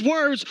 his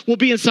words will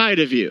be inside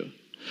of you.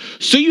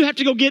 So you have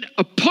to go get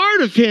a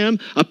part of him,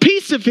 a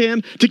piece of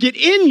him, to get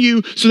in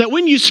you so that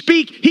when you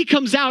speak, he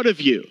comes out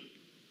of you.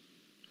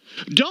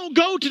 Don't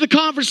go to the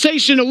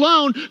conversation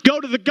alone. Go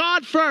to the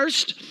God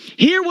first,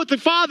 hear what the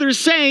Father is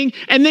saying,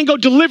 and then go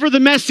deliver the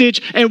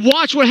message and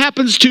watch what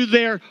happens to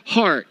their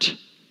heart.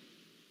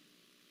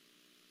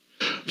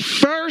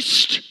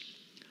 First,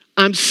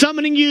 I'm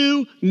summoning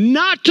you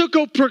not to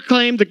go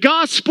proclaim the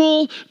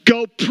gospel.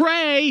 Go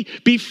pray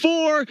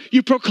before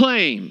you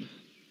proclaim.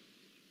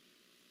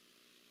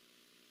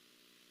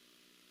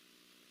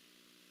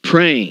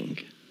 Praying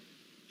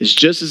is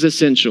just as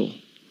essential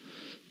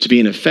to be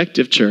an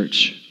effective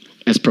church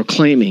as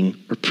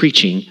proclaiming or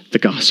preaching the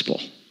gospel.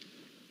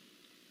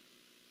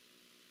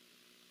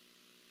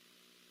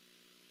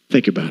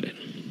 Think about it.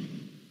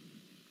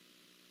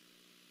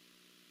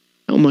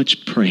 How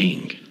much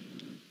praying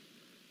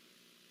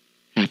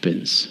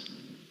happens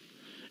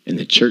in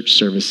the church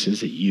services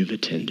that you've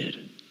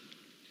attended?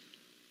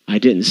 I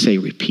didn't say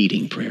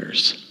repeating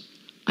prayers.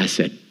 I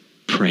said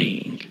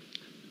praying.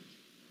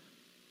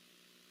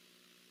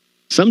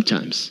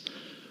 Sometimes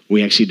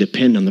we actually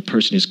depend on the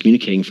person who's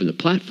communicating from the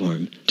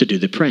platform to do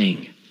the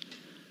praying.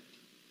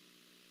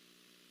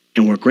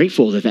 And we're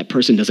grateful that that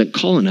person doesn't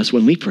call on us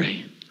when we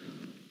pray.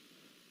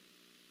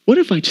 What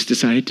if I just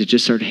decided to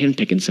just start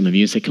handpicking some of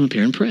you and say, come up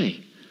here and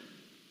pray?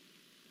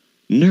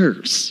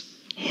 Nerves,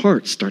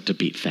 hearts start to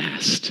beat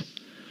fast.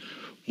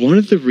 One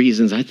of the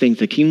reasons I think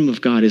the kingdom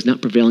of God is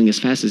not prevailing as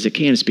fast as it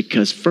can is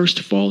because, first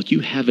of all, you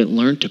haven't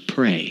learned to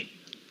pray.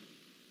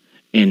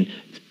 And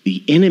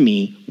the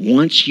enemy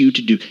wants you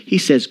to do. He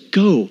says,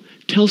 go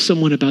tell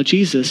someone about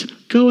Jesus.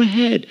 Go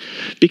ahead.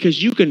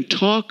 Because you can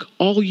talk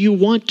all you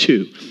want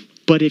to.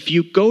 But if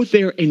you go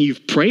there and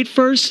you've prayed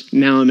first,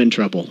 now I'm in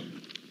trouble.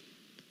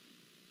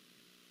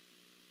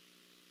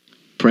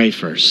 Pray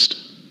first.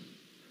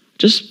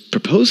 Just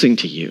proposing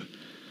to you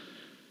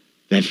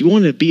that if you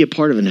want to be a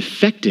part of an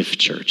effective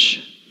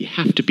church, you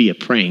have to be a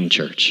praying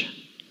church.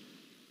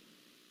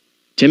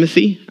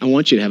 Timothy, I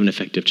want you to have an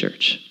effective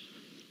church.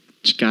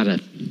 You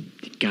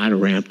gotta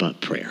ramp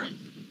up prayer.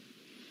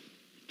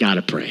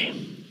 Gotta pray.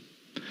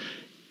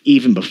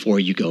 Even before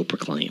you go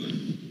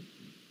proclaim.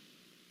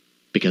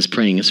 Because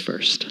praying is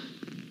first.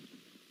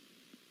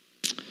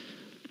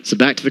 So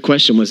back to the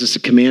question, was this a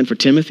command for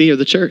Timothy or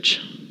the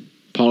church?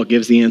 Paul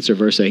gives the answer,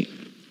 verse 8.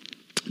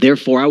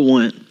 Therefore, I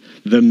want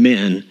the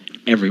men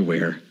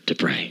everywhere to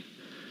pray.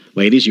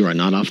 Ladies, you are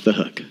not off the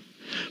hook.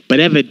 But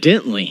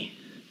evidently,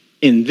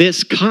 in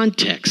this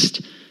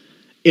context,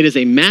 it is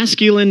a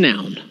masculine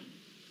noun.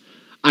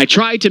 I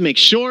tried to make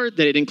sure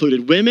that it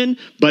included women,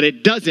 but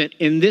it doesn't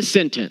in this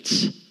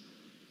sentence.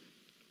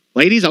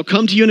 Ladies, I'll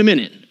come to you in a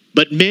minute.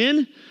 But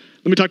men,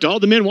 let me talk to all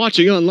the men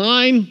watching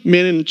online,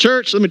 men in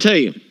church. Let me tell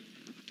you,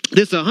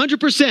 this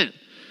 100%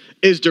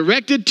 is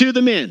directed to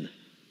the men.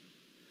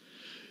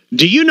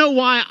 Do you know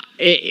why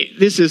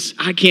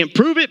I can't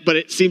prove it, but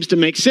it seems to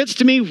make sense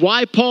to me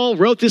why Paul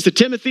wrote this to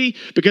Timothy?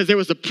 Because there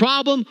was a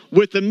problem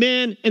with the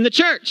men in the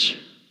church.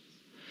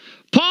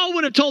 Paul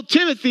would have told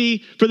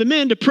Timothy for the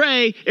men to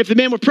pray if the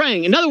men were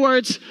praying. In other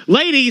words,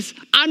 ladies,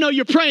 I know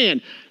you're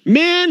praying.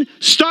 Men,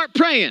 start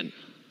praying.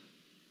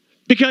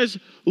 Because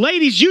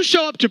ladies, you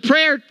show up to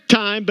prayer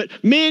time, but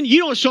men, you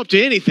don't show up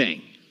to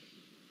anything.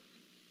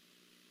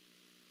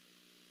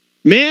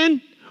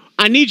 Men,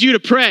 I need you to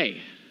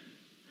pray.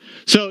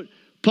 So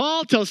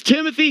Paul tells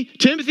Timothy,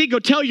 go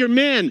tell your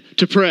men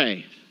to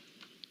pray.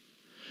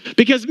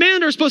 Because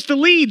men are supposed to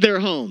lead their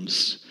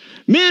homes.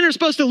 Men are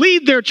supposed to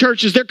lead their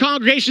churches, their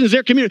congregations,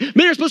 their community.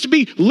 Men are supposed to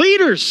be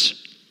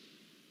leaders.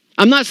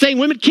 I'm not saying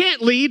women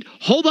can't lead.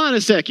 Hold on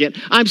a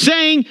second. I'm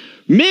saying,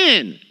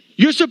 men,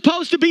 you're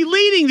supposed to be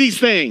leading these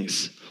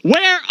things.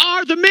 Where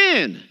are the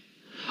men?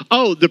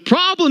 Oh, the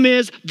problem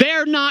is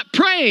they're not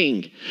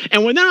praying.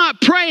 And when they're not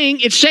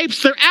praying, it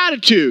shapes their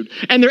attitude.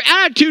 And their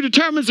attitude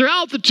determines their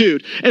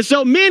altitude. And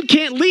so men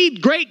can't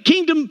lead great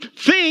kingdom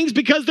things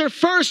because they're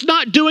first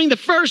not doing the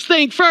first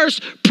thing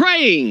first,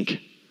 praying.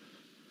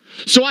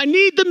 So I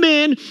need the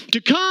men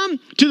to come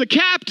to the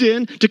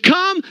captain, to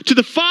come to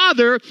the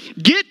father,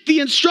 get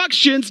the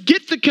instructions,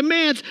 get the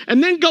commands,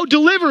 and then go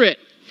deliver it.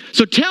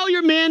 So tell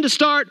your men to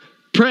start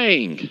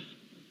praying.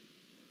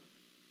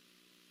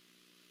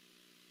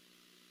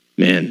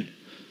 Men,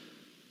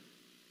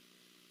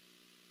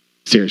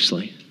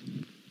 seriously,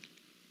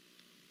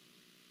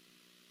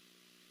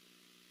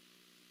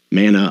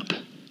 man up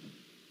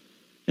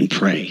and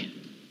pray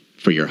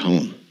for your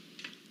home.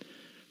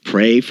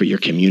 Pray for your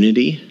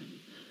community.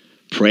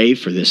 Pray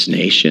for this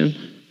nation.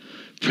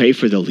 Pray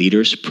for the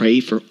leaders. Pray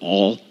for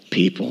all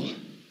people.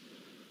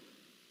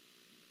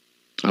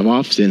 I've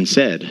often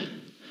said,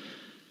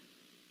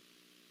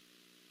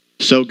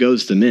 so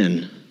goes the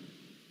men,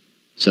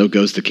 so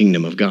goes the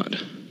kingdom of God.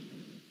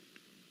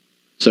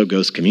 So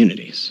goes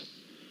communities.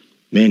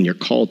 Men, you're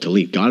called to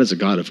lead. God is a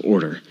God of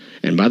order.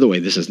 And by the way,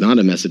 this is not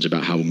a message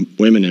about how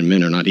women and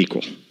men are not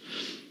equal.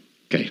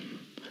 Okay.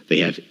 They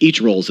have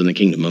each roles in the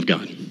kingdom of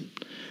God.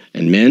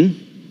 And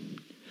men,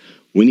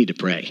 we need to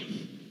pray.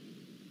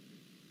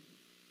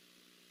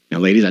 Now,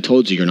 ladies, I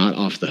told you you're not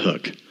off the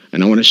hook.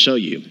 And I want to show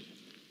you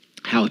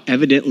how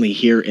evidently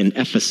here in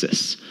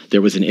Ephesus,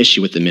 there was an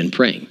issue with the men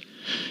praying.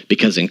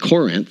 Because in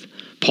Corinth,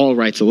 Paul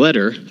writes a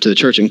letter to the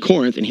church in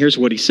Corinth, and here's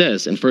what he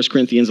says in 1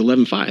 Corinthians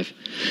 11:5.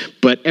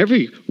 But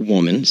every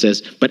woman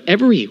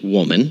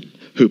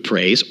who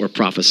prays or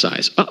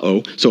prophesies.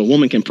 So a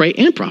woman can pray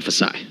and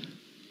prophesy.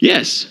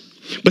 Yes.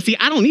 But see,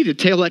 I don't need to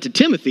tell that to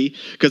Timothy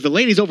because the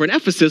ladies over in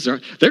Ephesus,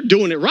 they're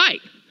doing it right.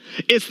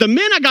 It's the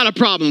men I got a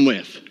problem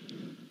with.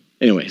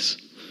 Anyways,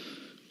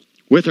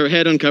 with her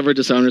head uncovered,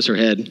 dishonors her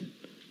head.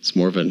 It's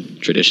more of a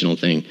traditional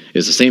thing.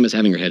 It's the same as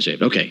having your head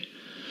shaved. Okay.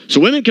 So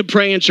women can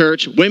pray in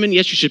church. Women,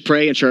 yes, you should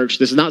pray in church.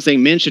 This is not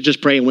saying men should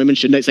just pray and women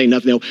should say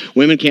nothing. No,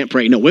 women can't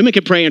pray. No, women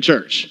can pray in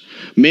church.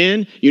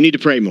 Men, you need to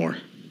pray more.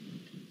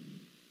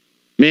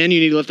 Men, you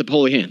need to lift up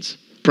holy hands.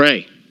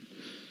 Pray.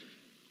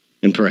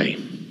 And pray.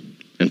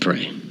 And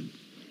pray.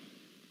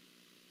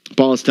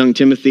 Paul is telling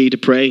Timothy to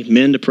pray,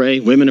 men to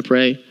pray, women to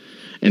pray.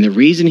 And the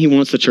reason he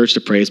wants the church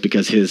to pray is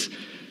because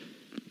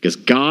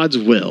God's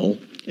will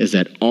is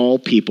that all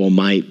people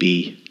might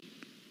be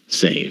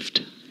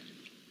saved.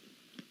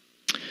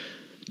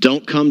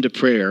 Don't come to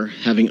prayer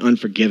having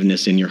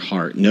unforgiveness in your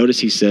heart. Notice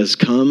he says,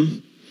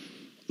 come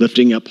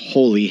lifting up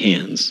holy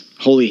hands.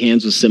 Holy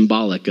hands was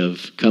symbolic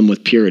of come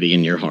with purity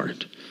in your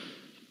heart.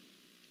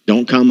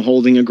 Don't come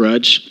holding a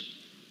grudge.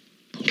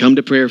 Come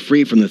to prayer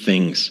free from the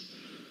things.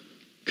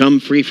 Come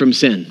free from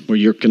sin, where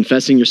you're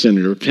confessing your sin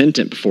and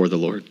repentant before the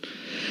Lord.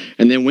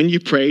 And then when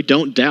you pray,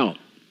 don't doubt.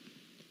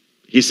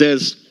 He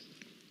says,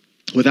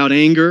 without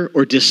anger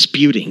or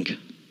disputing.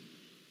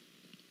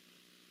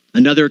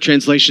 Another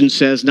translation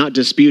says, not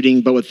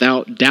disputing, but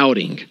without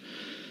doubting.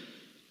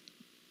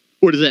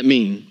 What does that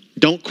mean?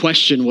 Don't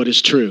question what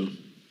is true.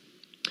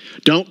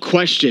 Don't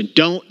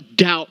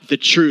doubt the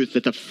truth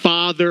that the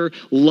Father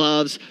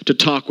loves to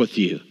talk with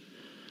you.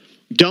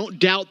 Don't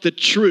doubt the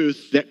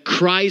truth that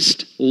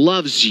Christ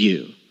loves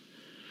you.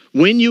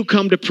 When you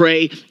come to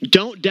pray,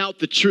 don't doubt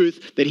the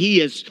truth that he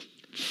is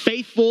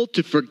faithful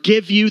to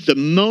forgive you the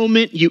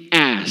moment you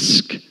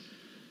ask.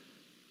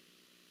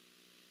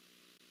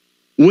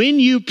 When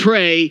you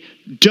pray,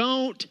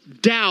 don't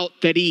doubt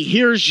that he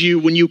hears you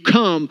when you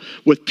come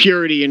with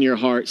purity in your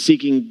heart,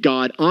 seeking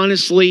God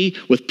honestly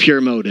with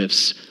pure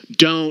motives.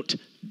 Don't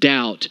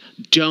doubt.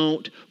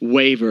 Don't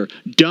waver.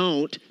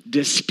 Don't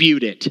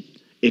dispute it.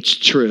 It's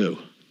true.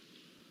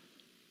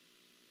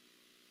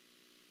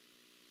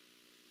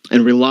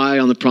 And rely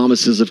on the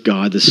promises of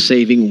God, the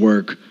saving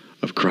work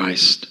of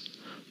Christ.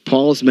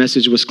 Paul's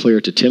message was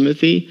clear to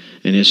Timothy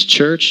and his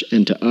church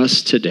and to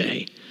us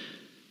today.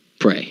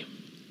 Pray.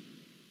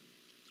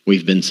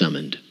 We've been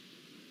summoned.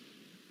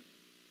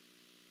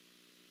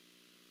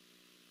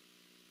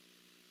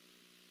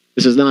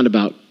 This is not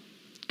about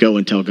go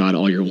and tell God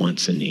all your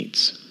wants and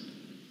needs.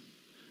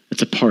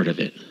 It's a part of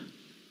it,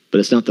 but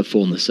it's not the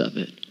fullness of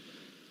it.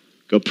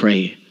 Go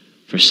pray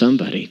for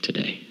somebody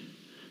today.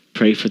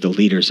 Pray for the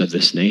leaders of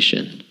this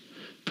nation.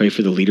 Pray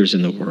for the leaders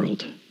in the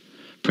world.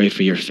 Pray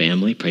for your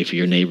family. Pray for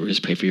your neighbors.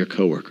 Pray for your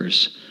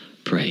coworkers.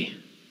 Pray.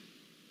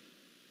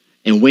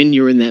 And when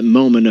you're in that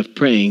moment of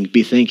praying,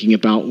 be thinking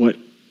about what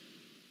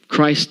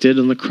Christ did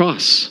on the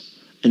cross.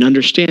 And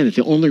understand that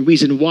the only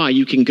reason why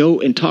you can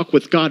go and talk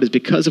with God is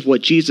because of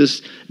what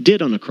Jesus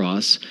did on the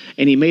cross.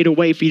 And he made a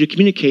way for you to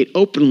communicate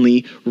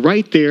openly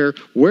right there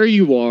where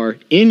you are,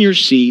 in your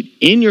seat,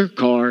 in your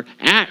car,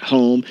 at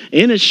home,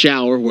 in a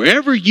shower,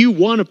 wherever you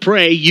want to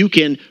pray, you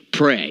can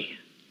pray.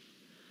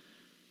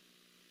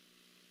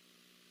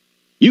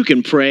 You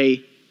can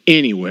pray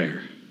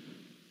anywhere.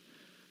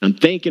 I'm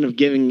thinking of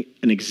giving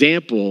an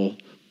example,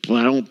 but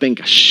I don't think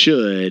I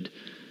should.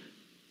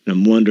 And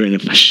I'm wondering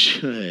if I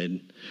should.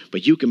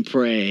 But you can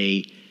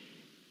pray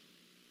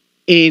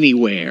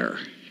anywhere.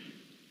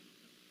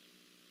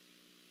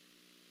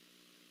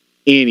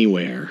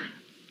 Anywhere.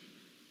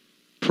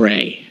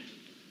 Pray.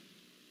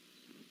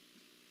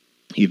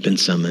 You've been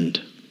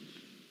summoned.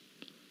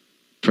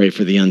 Pray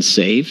for the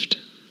unsaved.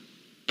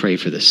 Pray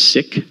for the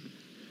sick.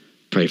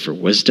 Pray for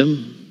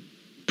wisdom.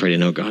 Pray to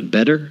know God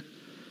better.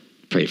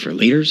 Pray for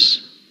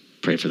leaders.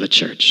 Pray for the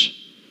church.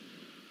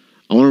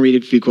 I want to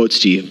read a few quotes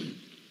to you.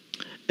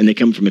 And they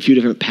come from a few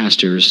different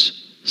pastors,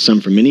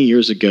 some from many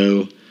years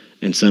ago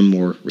and some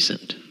more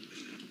recent.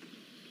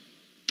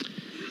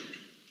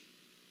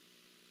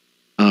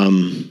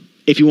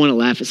 If you want to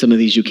laugh at some of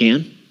these, you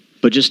can.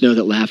 But just know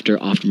that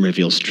laughter often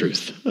reveals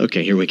truth.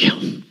 Okay, here we go.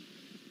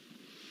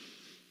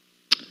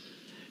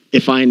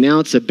 If I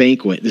announce a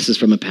banquet, this is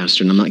from a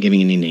pastor, and I'm not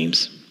giving any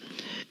names.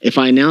 If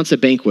I announce a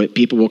banquet,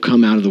 people will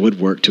come out of the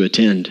woodwork to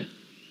attend.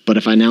 But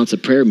if I announce a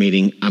prayer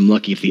meeting, I'm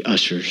lucky if the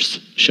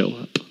ushers show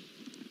up.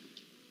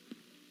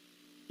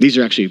 These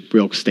are actually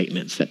real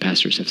statements that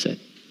pastors have said.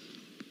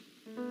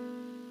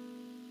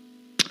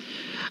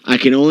 I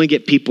can only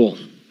get people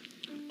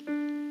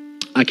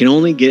I can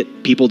only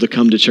get people to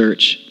come to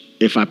church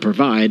if I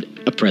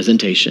provide a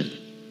presentation.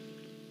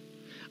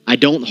 I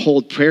don't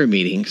hold prayer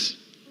meetings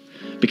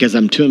because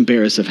I'm too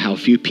embarrassed of how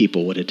few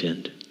people would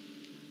attend.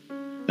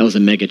 That was a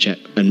mega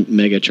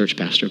church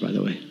pastor, by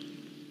the way.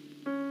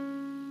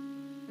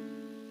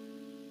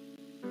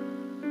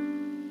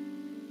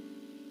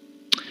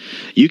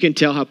 You can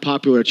tell how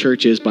popular a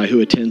church is by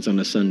who attends on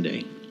a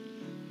Sunday.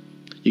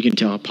 You can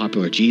tell how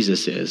popular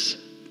Jesus is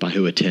by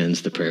who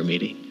attends the prayer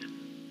meeting.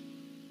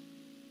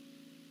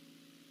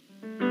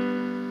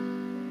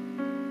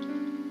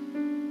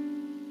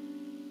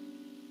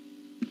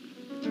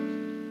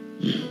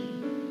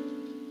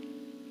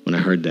 When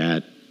I heard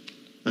that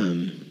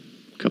a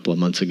couple of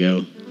months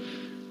ago,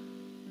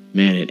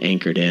 man, it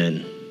anchored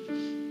in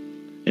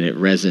and it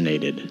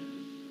resonated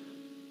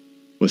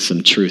with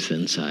some truth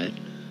inside.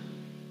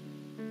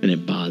 And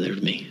it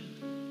bothered me.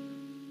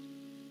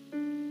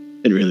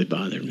 It really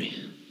bothered me.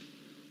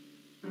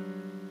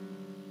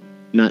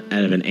 Not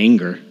out of an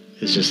anger.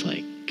 It's just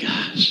like,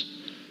 gosh,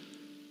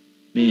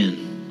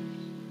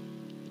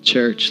 man,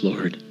 church,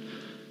 Lord,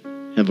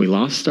 have we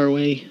lost our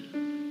way?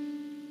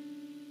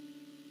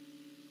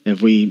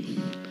 Have we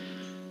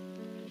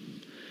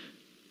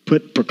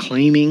put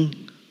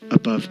proclaiming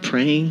above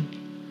praying?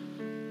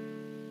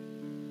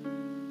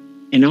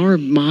 In our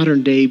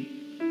modern day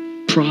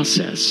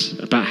process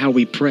about how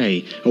we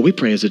pray. Well, we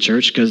pray as a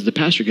church because the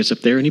pastor gets up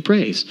there and he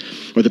prays.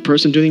 Or the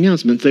person doing the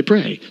announcements, they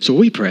pray. So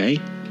we pray.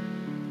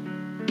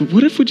 But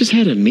what if we just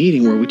had a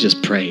meeting where we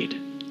just prayed?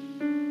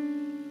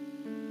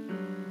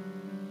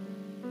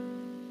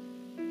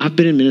 I've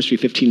been in ministry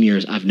 15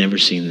 years. I've never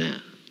seen that.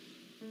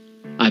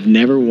 I've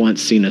never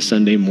once seen a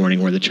Sunday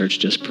morning where the church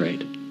just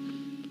prayed.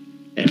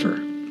 Ever.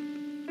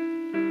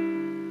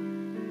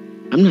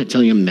 I'm not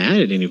telling you I'm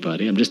mad at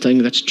anybody. I'm just telling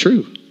you that's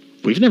true.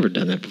 We've never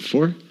done that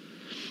before.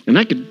 And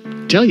I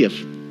could tell you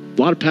if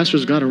a lot of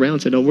pastors got around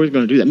and said, oh, we're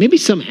going to do that. Maybe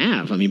some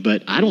have.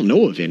 But I don't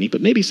know of any, but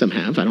maybe some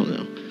have. I don't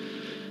know.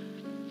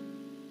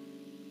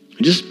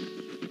 It just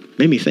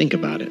made me think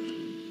about it.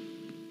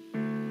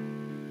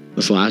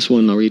 This last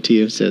one I'll read to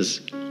you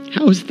says,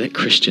 how is it that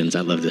Christians,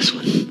 I love this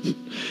one,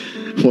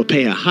 will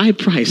pay a high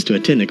price to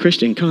attend a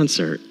Christian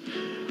concert,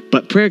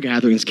 but prayer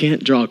gatherings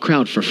can't draw a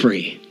crowd for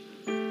free?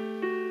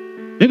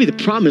 Maybe the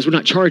problem is we're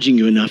not charging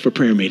you enough for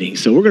prayer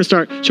meetings. So we're going to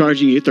start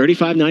charging you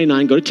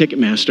 $35.99. Go to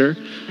Ticketmaster.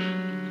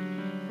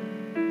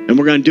 And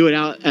we're going to do it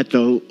out at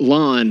the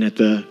lawn at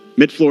the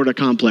Mid-Florida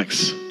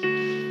complex. Some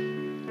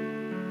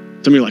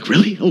of you are like,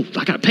 really? Oh,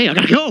 I got to pay. I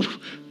got to go.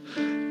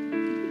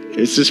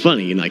 It's just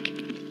funny.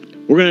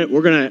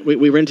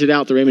 We rented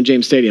out the Raymond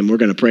James Stadium. We're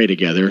going to pray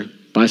together.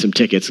 Buy some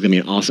tickets. It's going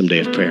to be an awesome day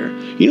of prayer.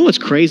 You know what's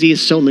crazy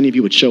is so many of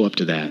you would show up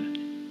to that.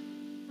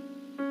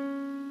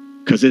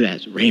 Because of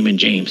that, Raymond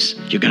James.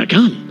 You got to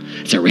come.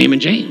 It's at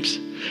Raymond James.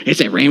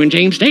 It's at Raymond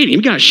James Stadium.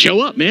 You got to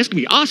show up, man. It's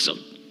going to be awesome.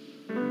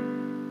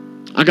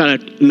 I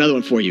got another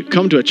one for you.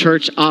 Come to a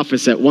church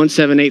office at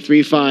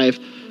 17835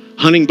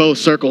 Hunting Bow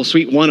Circle,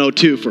 Suite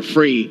 102 for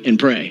free and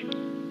pray.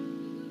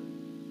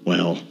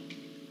 Well,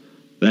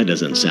 that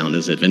doesn't sound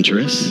as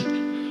adventurous.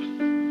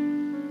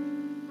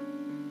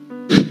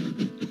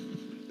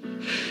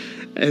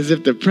 As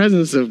if the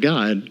presence of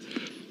God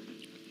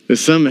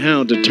is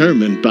somehow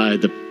determined by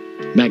the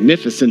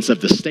magnificence of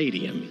the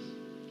stadium.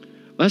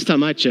 Last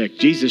time I checked,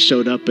 Jesus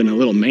showed up in a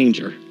little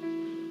manger.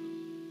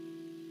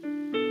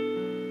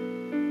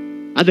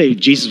 I think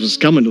Jesus was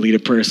coming to lead a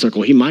prayer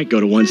circle. He might go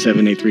to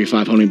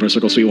 17835 Hunting Bow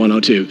Circle, Suite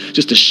 102,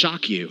 just to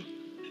shock you.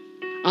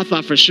 I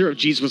thought for sure if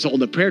Jesus was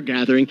holding a prayer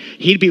gathering,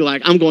 he'd be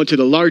like, I'm going to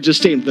the largest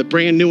stadium, the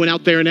brand new one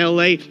out there in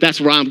LA. That's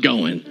where I'm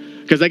going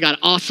because they got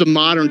awesome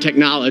modern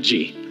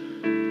technology.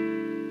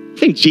 I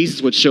think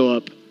Jesus would show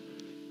up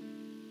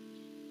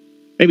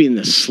maybe in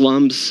the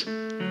slums,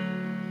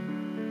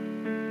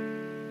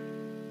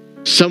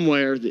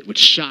 somewhere that would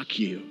shock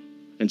you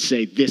and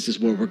say, this is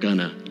where we're going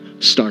to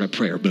start a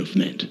prayer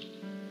movement.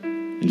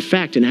 In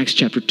fact, in Acts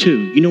chapter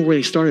 2, you know where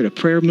they started a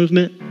prayer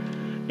movement?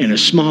 In a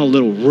small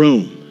little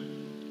room.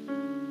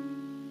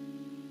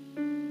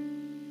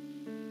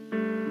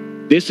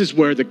 This is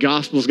where the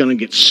gospel is going to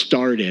get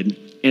started,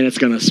 and it's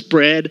going to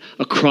spread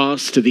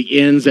across to the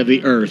ends of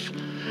the earth.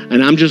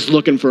 And I'm just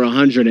looking for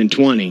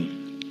 120.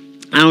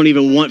 I don't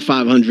even want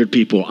 500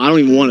 people. I don't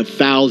even want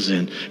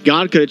 1,000.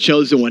 God could have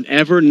chosen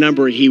whatever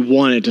number he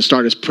wanted to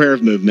start his prayer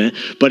movement,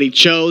 but he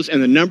chose,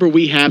 and the number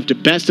we have, to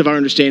best of our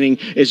understanding,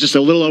 is just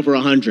a little over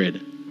 100.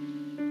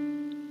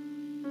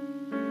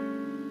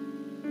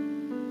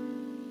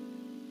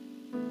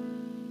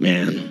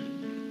 Man,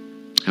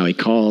 how he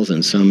calls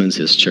and summons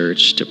his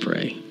church to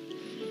pray.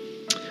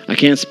 I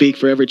can't speak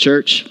for every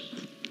church,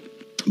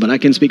 but I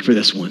can speak for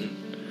this one,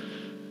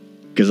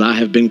 because I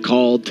have been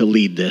called to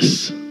lead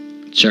this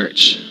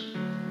church,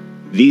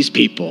 these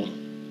people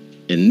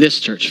in this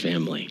church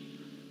family.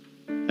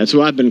 That's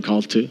who I've been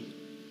called to.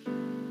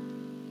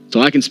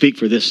 So I can speak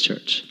for this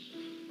church.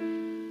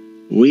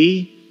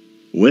 We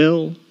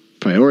will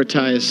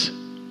prioritize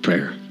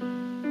prayer.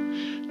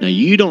 Now,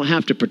 you don't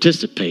have to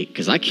participate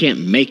because I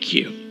can't make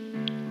you.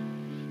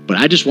 But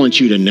I just want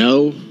you to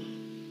know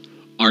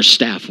our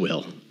staff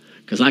will,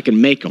 because I can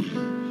make them.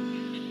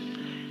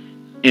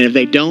 And if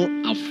they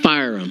don't, I'll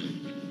fire them.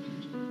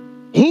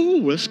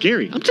 Ooh, that's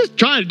scary. I'm just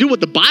trying to do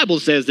what the Bible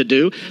says to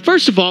do.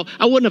 First of all,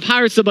 I wouldn't have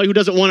hired somebody who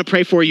doesn't want to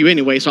pray for you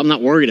anyway, so I'm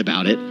not worried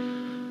about it.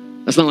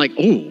 That's not like,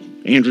 oh,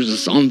 Andrew's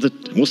just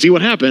we'll see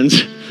what happens.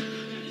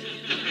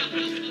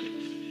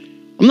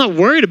 I'm not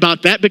worried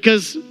about that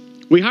because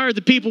we hired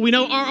the people we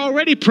know are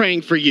already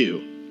praying for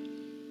you.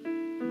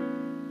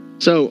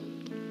 So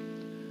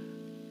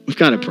we've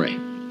got to pray.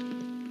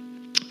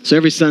 So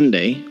every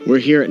Sunday, we're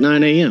here at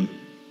 9 a.m.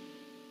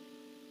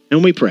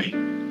 and we pray.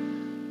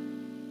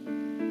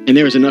 And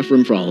there is enough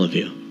room for all of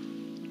you.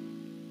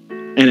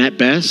 And at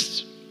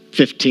best,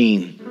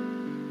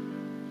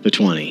 15 to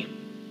 20.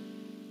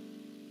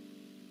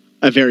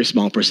 A very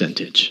small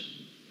percentage.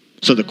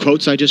 So the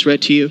quotes I just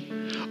read to you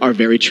are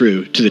very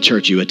true to the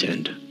church you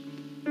attend.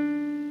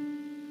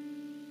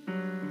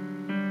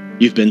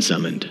 You've been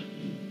summoned.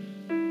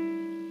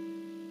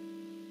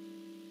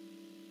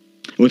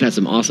 We've had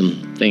some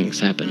awesome things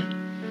happen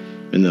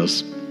in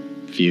those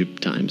few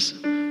times.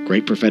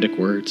 Great prophetic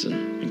words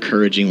and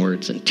encouraging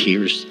words and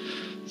tears.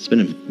 It's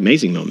been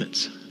amazing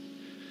moments.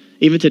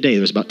 Even today,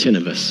 there was about 10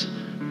 of us.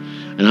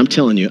 And I'm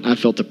telling you, I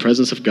felt the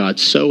presence of God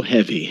so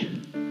heavy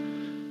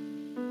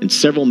in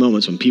several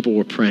moments when people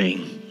were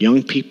praying.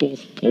 Young people,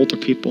 older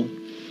people.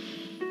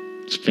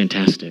 It's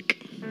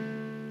fantastic.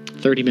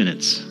 30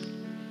 minutes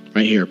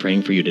right here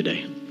praying for you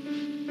today.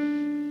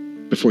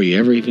 Before you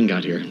ever even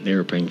got here, they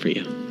were praying for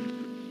you.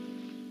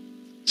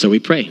 So we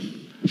pray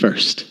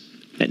first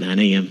at 9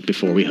 a.m.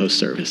 before we host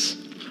service.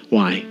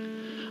 Why?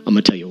 I'm going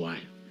to tell you why.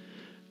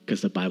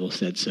 Because the Bible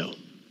said so.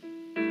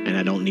 And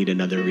I don't need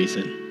another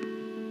reason.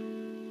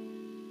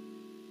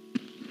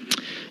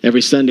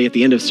 Every Sunday at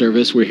the end of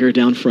service, we're here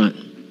down front.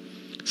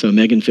 So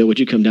Megan, Phil, would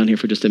you come down here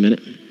for just a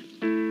minute?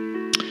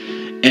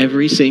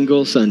 Every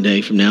single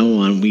Sunday from now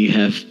on, we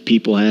have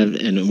people have,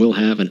 and we'll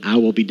have, and I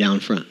will be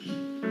down front.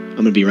 I'm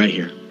going to be right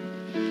here.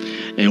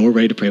 And we're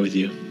ready to pray with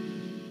you.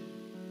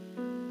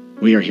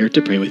 We are here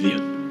to pray with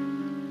you.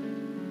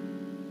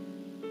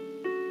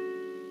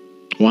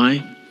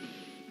 Why?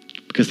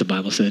 Because the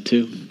Bible said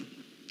to.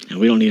 And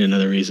we don't need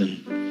another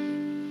reason.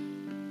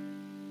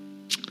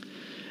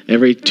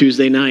 Every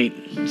Tuesday night,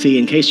 see,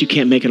 in case you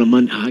can't make it on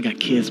Monday, I got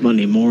kids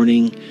Monday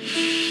morning.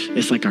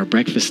 It's like our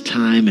breakfast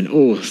time and,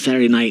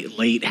 Saturday night,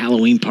 late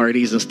Halloween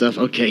parties and stuff.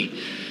 Okay.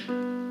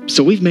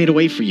 So we've made a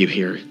way for you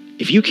here.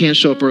 If you can't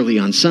show up early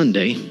on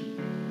Sunday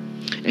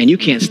and you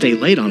can't stay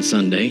late on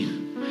Sunday,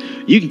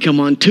 you can come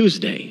on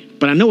Tuesday.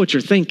 But I know what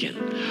you're thinking.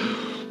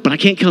 But I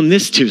can't come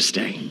this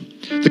Tuesday.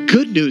 The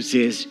good news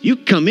is you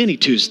come any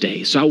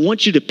Tuesday. So I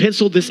want you to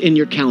pencil this in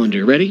your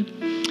calendar. Ready?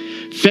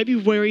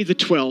 February the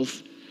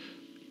 12th,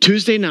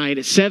 Tuesday night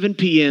at 7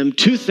 p.m.,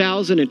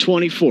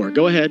 2024.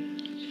 Go ahead.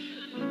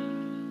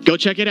 Go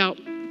check it out.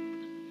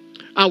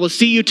 I will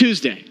see you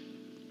Tuesday.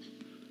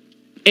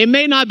 It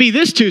may not be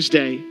this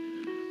Tuesday,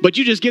 but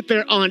you just get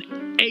there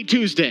on a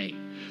Tuesday.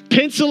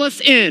 Pencil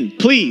us in,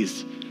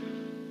 please.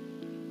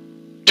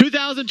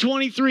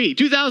 2023,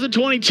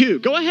 2022.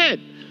 Go ahead.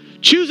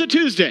 Choose a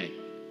Tuesday.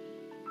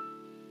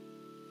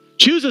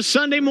 Choose a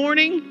Sunday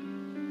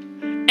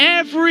morning.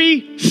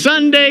 Every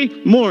Sunday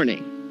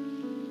morning.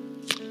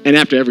 And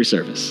after every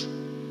service.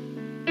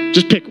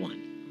 Just pick one.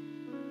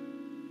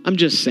 I'm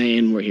just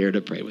saying we're here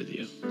to pray with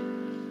you.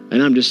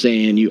 And I'm just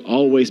saying you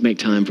always make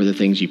time for the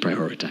things you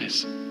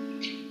prioritize.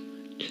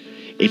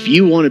 If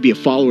you want to be a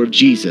follower of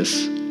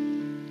Jesus,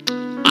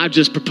 I've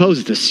just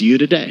proposed this to you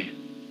today.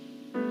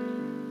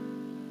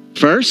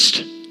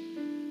 First,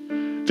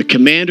 the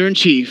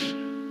commander-in-chief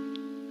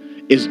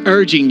is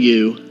urging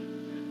you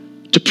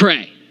to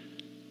pray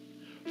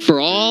for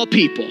all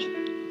people.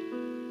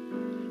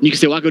 You can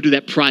say, well, I'll go do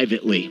that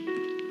privately.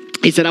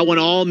 He said, I want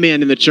all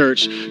men in the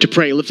church to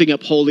pray, lifting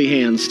up holy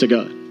hands to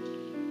God.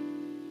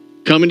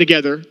 Coming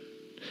together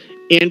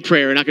in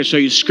prayer. And I can show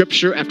you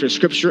scripture after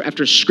scripture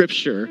after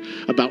scripture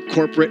about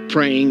corporate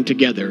praying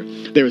together.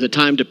 There is a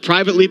time to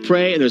privately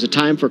pray, and there's a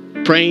time for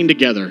praying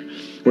together.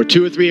 Where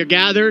 2 or 3 are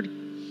gathered,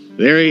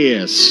 there he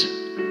is.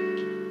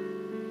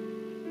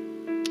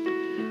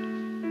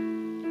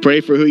 Pray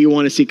for who you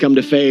want to see come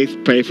to faith.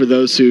 Pray for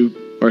those who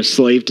are a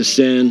slave to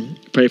sin.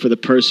 Pray for the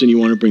person you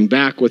want to bring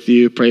back with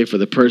you. Pray for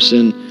the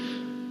person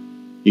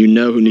you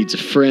know who needs a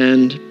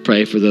friend.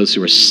 Pray for those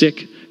who are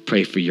sick.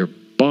 Pray for your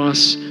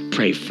boss.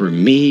 Pray for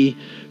me.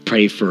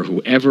 Pray for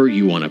whoever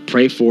you want to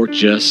pray for.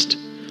 Just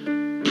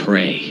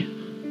pray.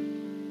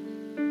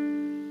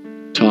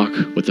 Talk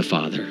with the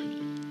Father.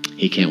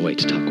 He can't wait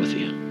to talk with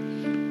you.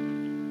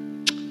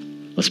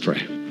 Let's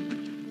pray.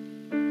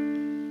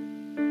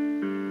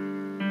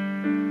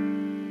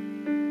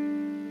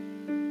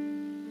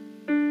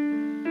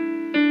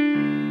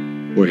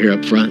 We're here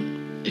up front.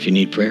 If you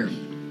need prayer,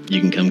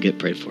 you can come get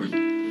prayed for.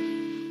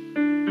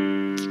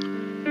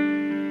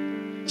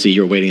 See,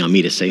 you're waiting on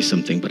me to say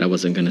something, but I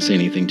wasn't going to say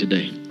anything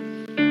today.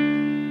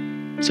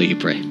 So you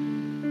pray.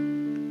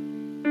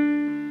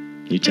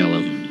 You tell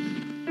him.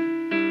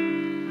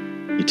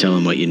 You tell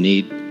him what you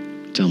need.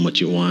 Tell him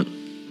what you want.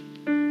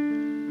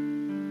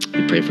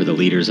 You Pray for the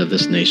leaders of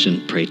this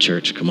nation. Pray,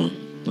 church. Come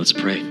on, let's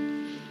pray.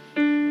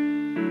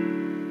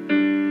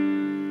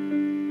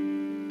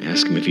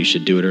 Ask him if you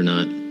should do it or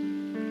not.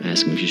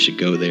 Ask him if you should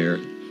go there.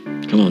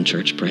 Come on,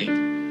 church, pray.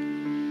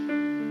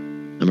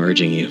 I'm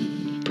urging you,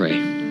 pray.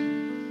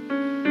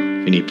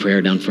 If you need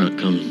prayer down front,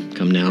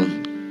 come now.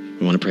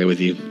 We want to pray with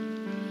you.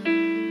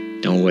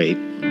 Don't wait.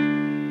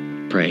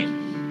 Pray.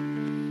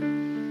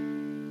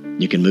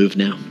 You can move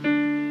now.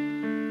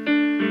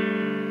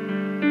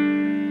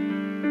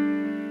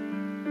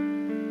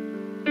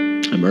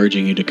 I'm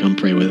urging you to come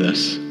pray with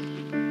us.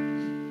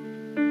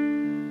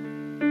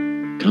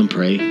 Come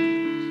pray.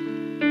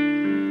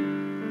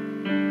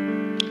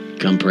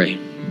 Come pray.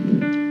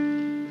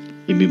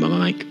 You mute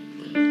my mic.